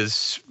see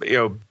as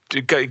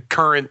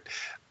current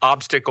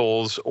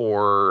obstacles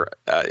or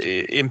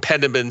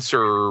impediments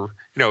or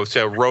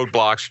so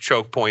roadblocks,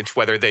 choke points,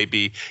 whether they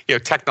be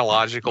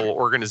technological,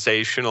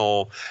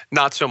 organizational,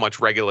 not so much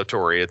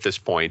regulatory at this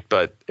point,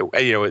 but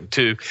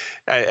to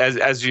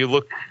as you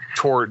look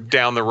toward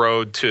down the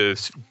road to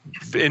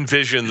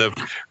envision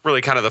the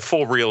really kind of the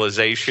full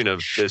realization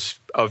of this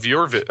of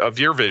your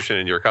vision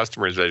and your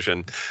customer's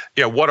vision,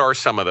 what are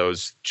some of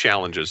those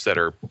challenges that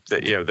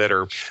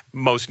are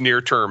most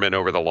near term and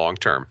over the long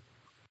term?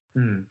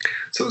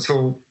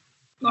 So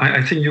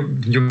I think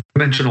you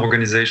mentioned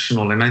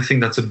organizational, and I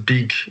think that's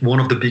one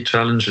of the big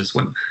challenges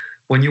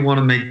when you want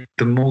to make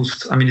the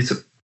most. I mean,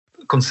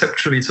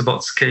 conceptually it's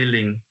about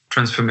scaling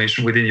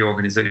transformation within the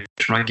organization,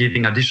 right?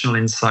 Giving additional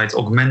insights,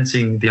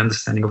 augmenting the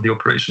understanding of the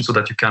operation so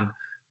that you can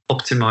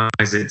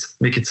optimize it,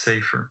 make it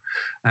safer,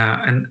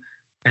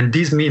 and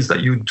this means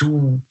that you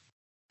do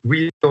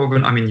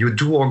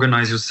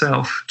organize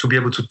yourself to be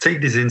able to take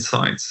these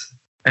insights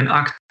and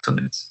act on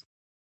it.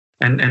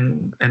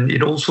 And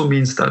it also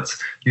means that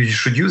you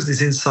should use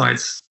these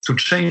insights to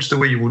change the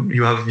way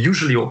you have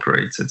usually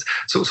operated.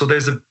 So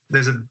there's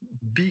a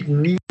big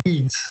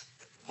need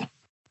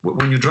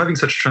when you're driving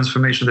such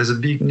transformation. There's a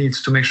big need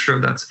to make sure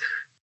that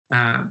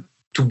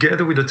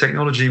together with the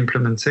technology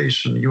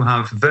implementation, you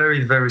have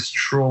very, very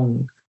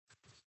strong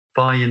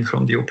buy-in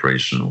from the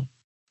operational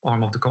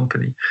arm of the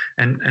company,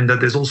 and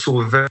that there's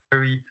also a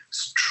very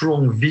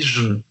strong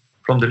vision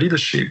from the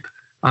leadership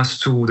as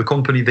to the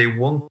company they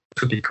want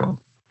to become.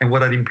 And what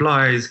that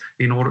implies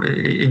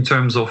in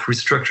terms of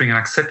restructuring and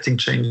accepting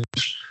change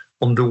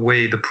on the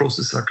way the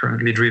processes are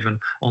currently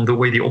driven, on the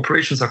way the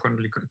operations are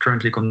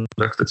currently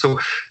conducted. So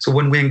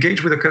when we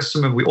engage with a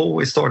customer, we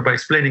always start by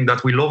explaining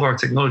that we love our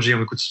technology, and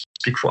we could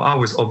speak for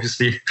hours,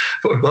 obviously,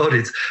 about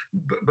it.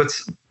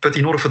 But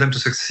in order for them to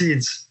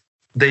succeed,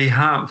 they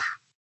have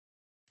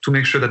to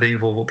make sure that they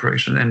involve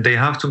operation, and they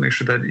have to make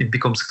sure that it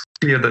becomes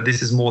clear that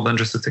this is more than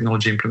just a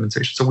technology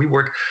implementation. So we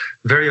work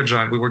very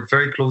agile. We work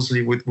very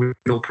closely with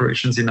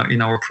operations in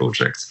our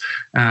projects,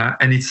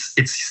 and it's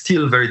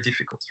still very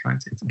difficult,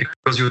 right?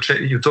 Because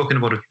you're talking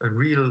about a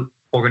real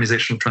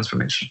organizational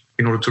transformation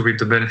in order to reap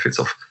the benefits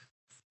of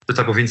the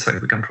type of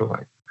insight we can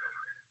provide.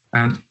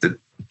 And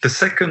the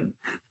second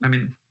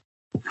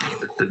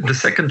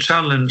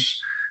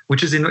challenge,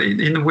 which is in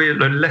a way a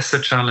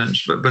lesser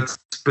challenge,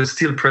 but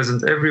still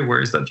present everywhere,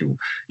 is that you're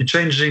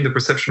changing the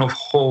perception of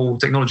how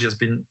technology has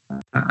been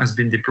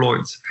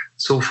deployed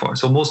so far.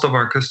 So most of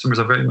our customers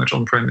are very much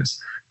on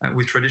premise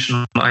with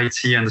traditional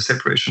IT and the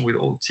separation with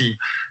OT,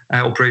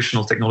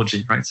 operational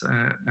technology, right?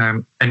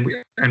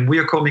 And we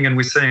are coming and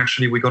we're saying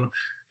actually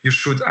you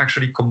should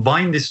actually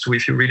combine these two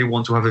if you really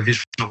want to have a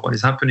vision of what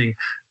is happening,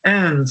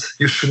 and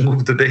you should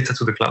move the data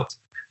to the cloud.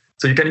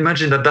 So you can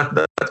imagine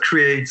that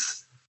creates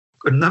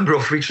a number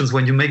of frictions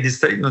when you make these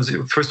statements.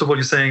 First of all,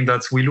 you're saying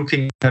that we're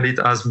looking at it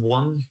as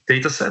one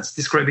data set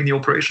describing the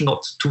operation,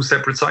 not two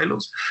separate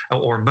silos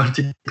or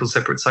multiple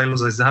separate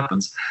silos as it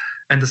happens.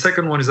 And the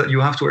second one is that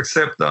you have to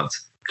accept that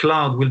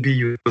cloud will be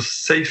your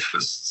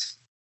safest,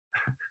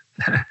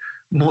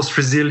 most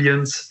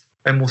resilient,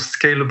 and most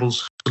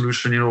scalable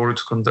solution in order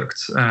to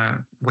conduct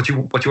what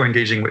you're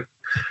engaging with.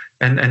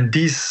 And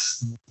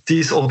this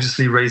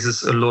obviously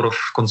raises a lot of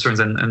concerns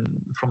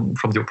and from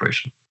the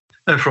operation,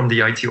 from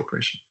the IT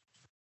operation.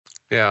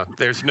 Yeah,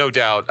 there's no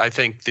doubt. I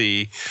think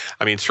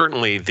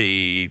certainly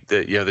the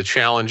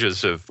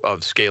challenges of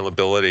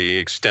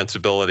scalability,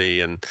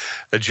 extensibility, and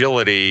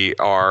agility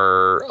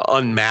are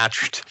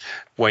unmatched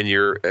when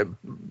you're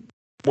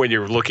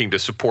looking to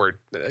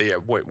support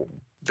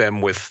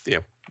them with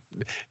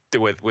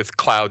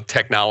cloud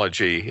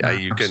technology.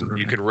 You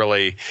can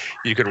really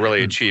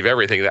achieve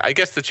everything. I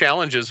guess the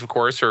challenges, of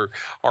course, are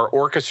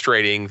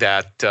orchestrating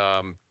that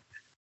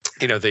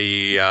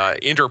the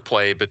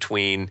interplay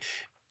between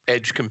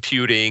edge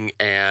computing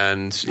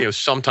and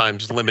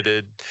sometimes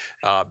limited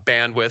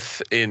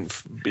bandwidth in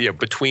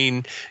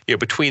between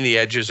the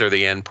edges or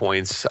the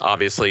endpoints,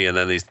 obviously, and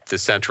then these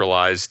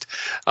decentralized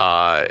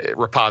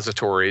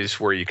repositories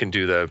where you can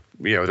do the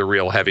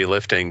real heavy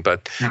lifting.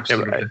 But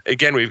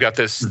again, we've got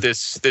this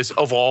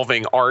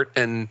evolving art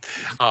and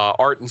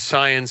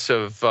science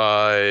of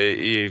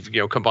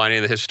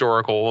combining the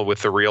historical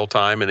with the real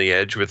time and the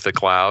edge with the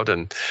cloud.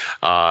 And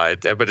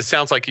but it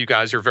sounds like you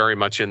guys are very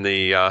much in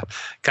the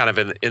kind of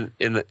in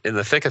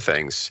the thick of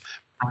things.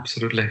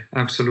 Absolutely,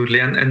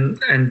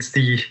 and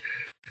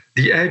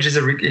the edge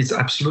is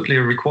absolutely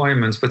a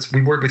requirement. But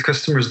we work with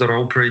customers that are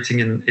operating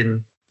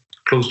in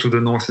close to the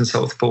North and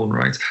South Pole,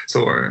 right?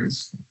 So,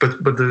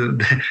 but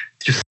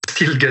you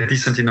still get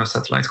decent enough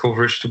satellite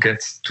coverage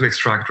to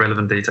extract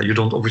relevant data. You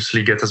don't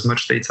obviously get as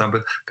much data,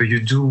 but you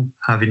do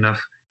have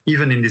enough,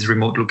 even in these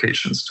remote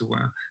locations,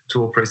 to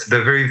operate.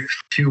 There are very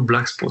few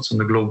black spots on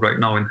the globe right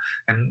now,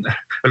 and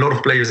a lot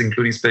of players,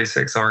 including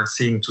SpaceX, are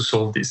seeking to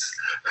solve this.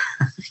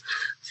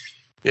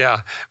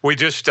 Yeah, we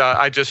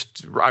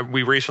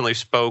we recently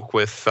spoke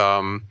with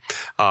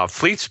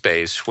Fleet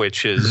Space,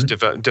 which is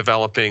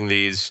developing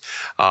these,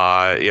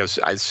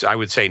 I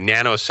would say,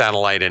 nano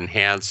satellite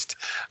enhanced,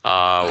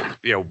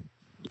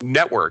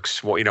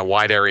 networks,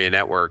 wide area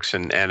networks,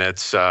 and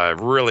it's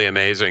really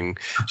amazing.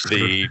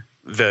 Absolutely.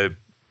 The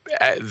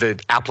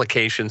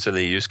applications and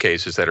the use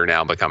cases that are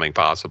now becoming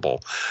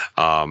possible,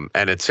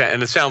 and it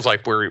sounds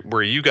like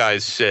where you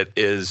guys sit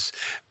is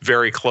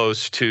very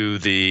close to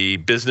the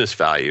business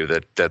value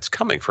that's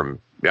coming from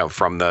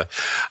from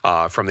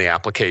the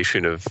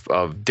application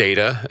of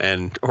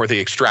data or the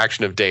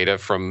extraction of data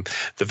from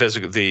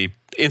the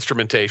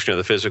instrumentation of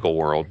the physical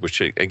world,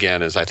 which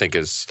again is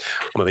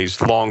one of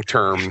these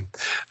long-term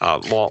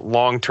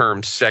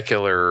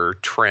secular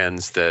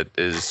trends that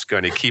is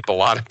going to keep a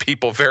lot of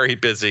people very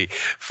busy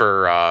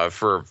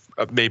for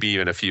maybe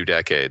even a few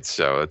decades.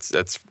 So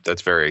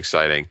that's very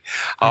exciting.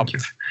 Thank you.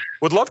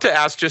 Would love to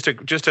ask just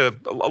a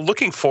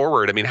looking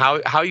forward. I mean,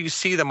 how you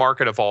see the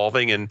market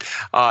evolving, and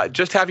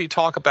just have you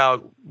talk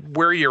about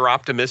where you're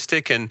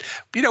optimistic and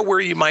where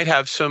you might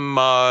have some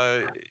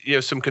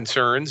some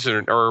concerns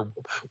or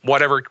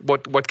whatever.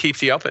 What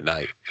keeps you up at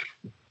night?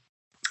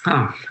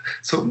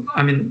 So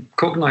I mean,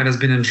 Cognite has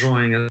been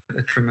enjoying a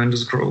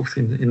tremendous growth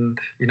in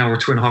our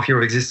 2.5 year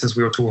of existence.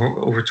 We are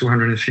over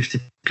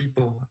 250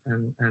 people,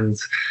 and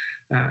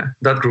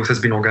that growth has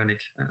been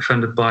organic,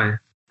 funded by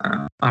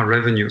our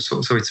revenue.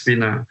 So it's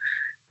been an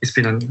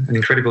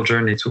incredible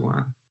journey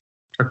to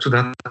up to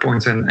that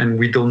point, and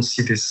we don't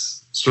see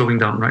this slowing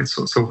down, right?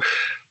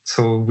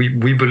 So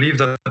we believe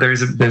that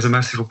there's a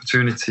massive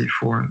opportunity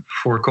for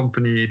a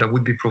company that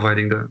would be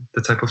providing the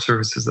type of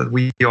services that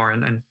we are,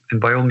 and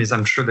by all means,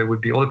 I'm sure there would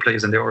be other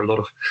players, and there are a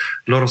lot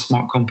of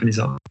smart companies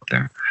out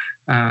there.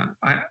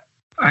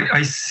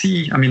 I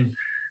see. I mean,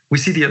 we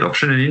see the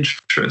adoption and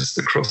interest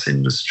across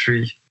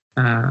industry.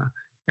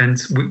 And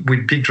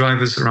with big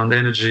drivers around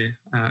energy,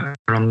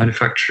 around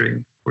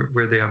manufacturing,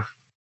 where they have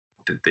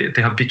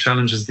big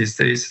challenges these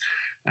days.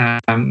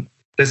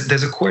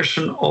 There's a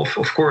question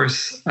of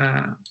course,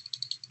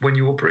 when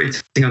you're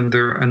operating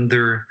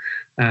under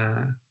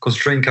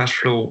constrained cash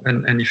flow,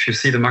 and if you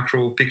see the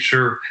macro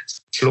picture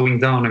slowing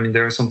down, I mean,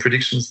 there are some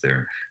predictions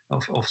there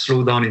of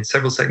slowdown in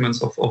several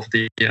segments of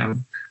the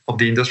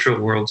industrial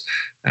world,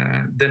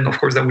 then of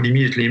course that would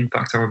immediately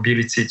impact our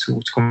ability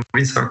to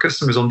convince our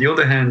customers. On the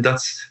other hand,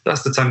 that's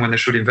the time when they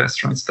should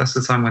invest, right? That's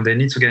the time when they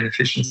need to gain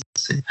efficiency.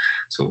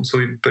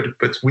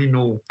 But we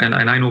know, and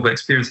I know by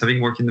experience,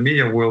 having worked in the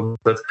media world,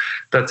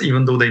 that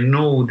even though they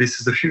know this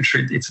is the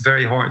future, it's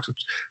very hard to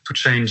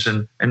change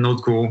and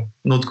not go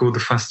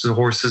the faster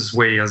horse's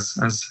way, as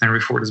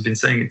Henry Ford has been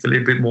saying. It's a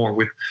little bit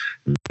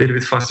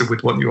faster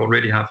with what you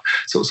already have.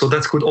 So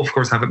that could of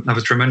course have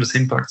a tremendous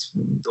impact.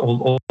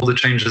 All the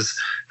changes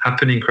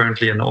happening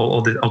currently, and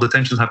all the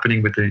tensions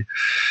happening with the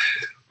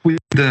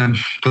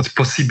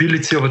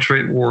possibility of a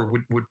trade war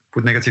would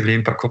negatively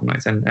impact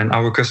Cognite and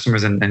our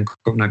customers and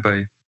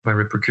Cognite by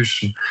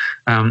repercussion.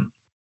 And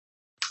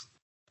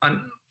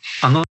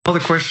another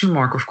question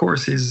mark, of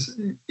course, is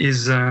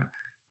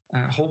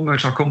how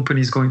much our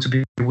company is going to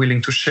be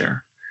willing to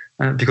share,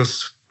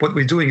 because what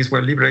we're doing is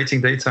we're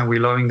liberating data and we're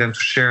allowing them to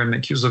share and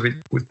make use of it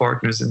with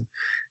partners and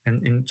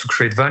to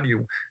create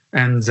value.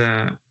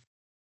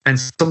 And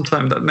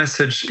sometimes that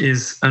message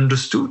is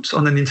understood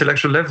on an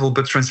intellectual level,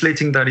 but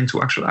translating that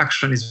into actual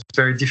action is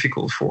very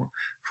difficult for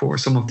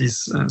some of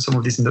these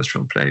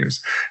industrial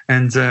players.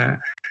 And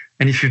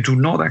if you do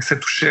not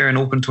accept to share and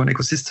open to an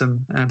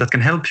ecosystem that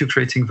can help you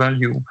creating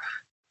value,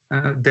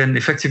 then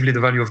effectively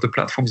the value of the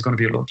platform is going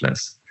to be a lot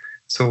less.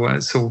 So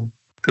a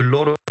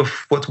lot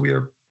of what we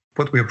are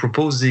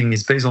proposing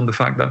is based on the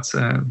fact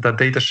that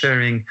data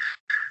sharing.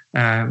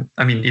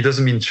 I mean, it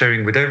doesn't mean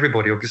sharing with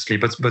everybody, obviously,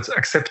 but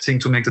accepting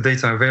to make the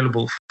data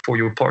available for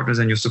your partners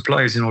and your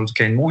suppliers in order to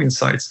gain more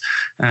insights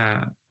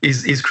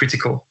is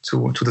critical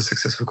to the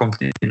success of a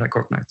company like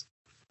Cognite.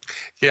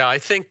 Yeah, I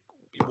think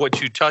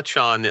what you touch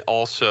on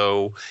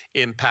also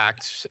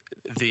impacts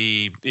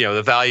the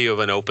value of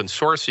an open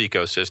source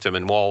ecosystem.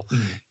 And while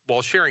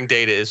sharing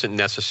data isn't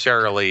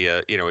necessarily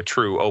a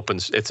true open,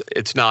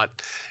 it's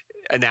not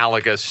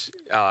analogous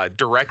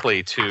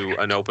directly to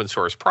an open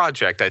source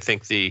project. I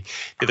think the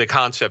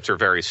concepts are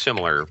very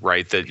similar,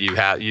 right? That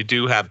you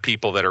do have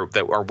people that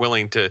are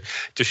willing to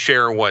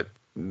share what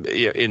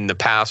in the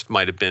past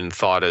might have been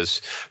thought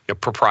as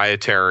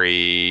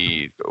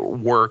proprietary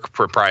work,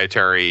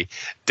 proprietary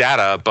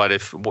data, but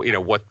if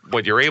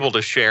what you're able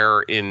to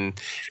share in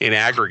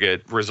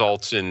aggregate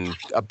results in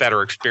a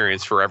better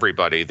experience for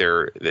everybody,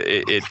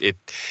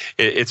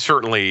 it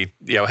certainly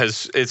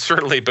it's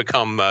certainly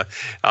become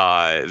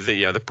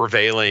the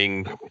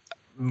prevailing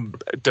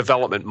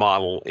development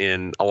model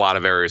in a lot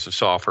of areas of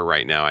software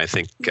right now. I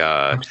think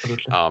I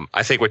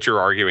think what you're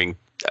arguing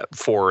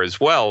for as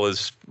well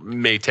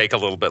may take a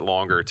little bit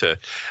longer to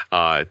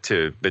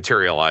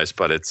materialize,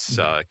 but it's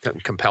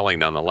compelling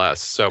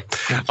nonetheless. So,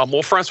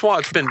 well,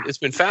 Francois, it's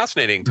been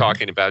fascinating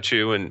talking about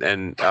you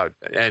and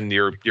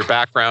your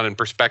background and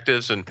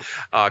perspectives and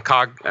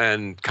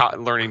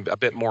learning a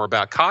bit more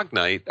about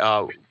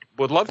Cognite.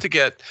 Would love to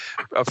get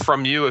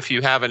from you if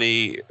you have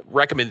any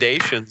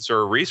recommendations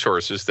or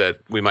resources that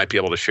we might be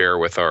able to share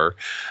with our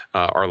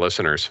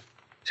listeners.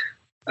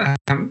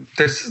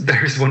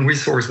 There is one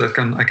resource that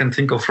I can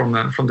think of from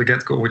the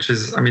get-go, which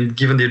is, I mean,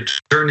 given the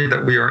journey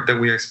that we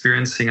are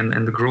experiencing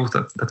and the growth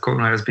that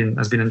Cognite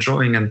has been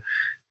enjoying,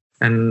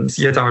 and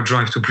yet our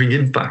drive to bring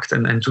impact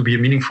and to be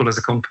meaningful as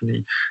a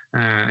company.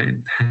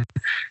 The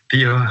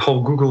How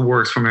Google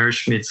Works from Eric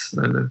Schmidt,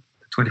 the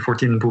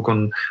 2014 book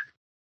on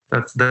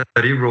that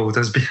he wrote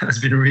has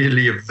been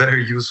really a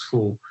very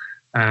useful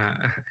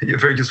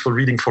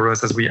reading for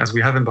us as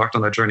we have embarked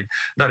on that journey.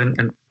 That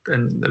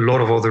and a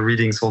lot of other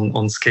readings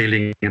on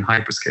scaling and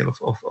hyperscale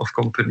of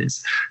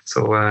companies.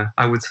 So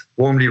I would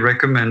warmly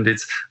recommend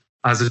it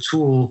as a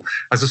tool,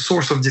 as a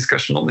source of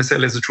discussion, not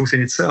necessarily as a truth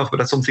in itself,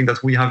 but as something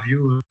that we have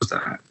used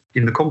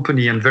in the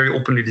company and very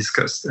openly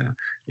discussed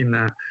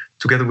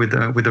together with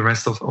the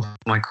rest of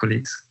my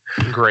colleagues.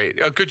 Great.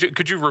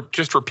 Could you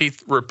just repeat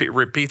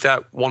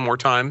that one more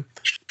time?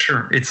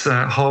 Sure. It's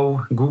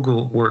How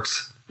Google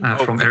Works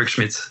from Eric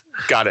Schmidt.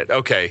 Got it.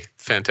 Okay.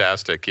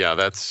 Fantastic. Yeah,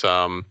 that's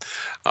a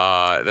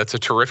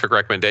terrific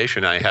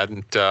recommendation.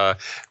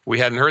 We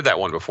hadn't heard that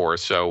one before,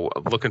 so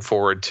looking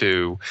forward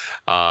to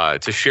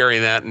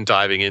sharing that and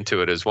diving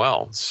into it as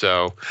well.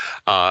 So,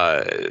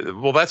 but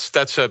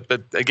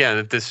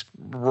again, this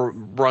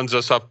runs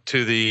us up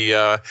to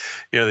the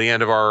the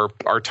end of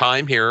our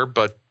time here.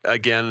 But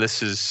again, this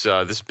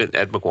has been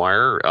Ed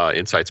McGuire,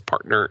 Insights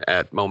Partner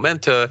at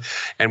Momenta,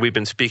 and we've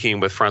been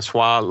speaking with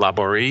Francois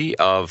Laborie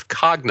of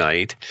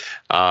Cognite.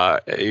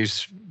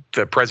 He's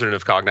the president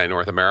of Cognite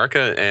North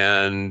America,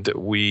 and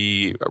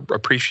we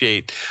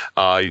appreciate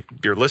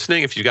your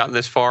listening. If you've gotten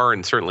this far,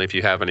 and certainly if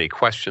you have any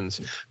questions,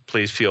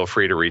 please feel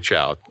free to reach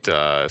out.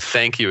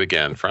 Thank you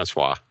again,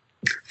 Francois.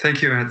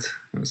 Thank you, Ed.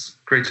 It was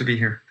great to be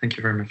here. Thank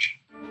you very much.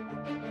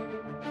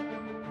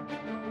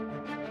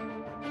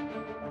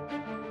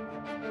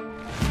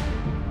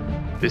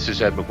 This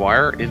is Ed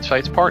McGuire,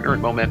 Insights Partner at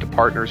Momenta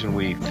Partners, and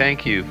we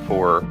thank you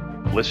for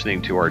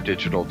listening to our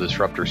Digital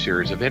Disruptor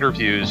series of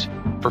interviews.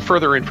 For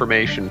further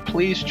information,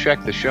 please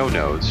check the show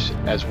notes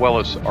as well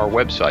as our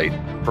website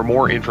for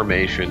more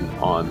information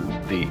on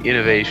the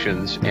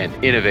innovations and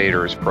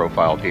innovators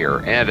profiled here.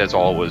 And as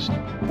always,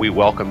 we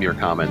welcome your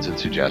comments and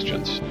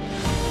suggestions.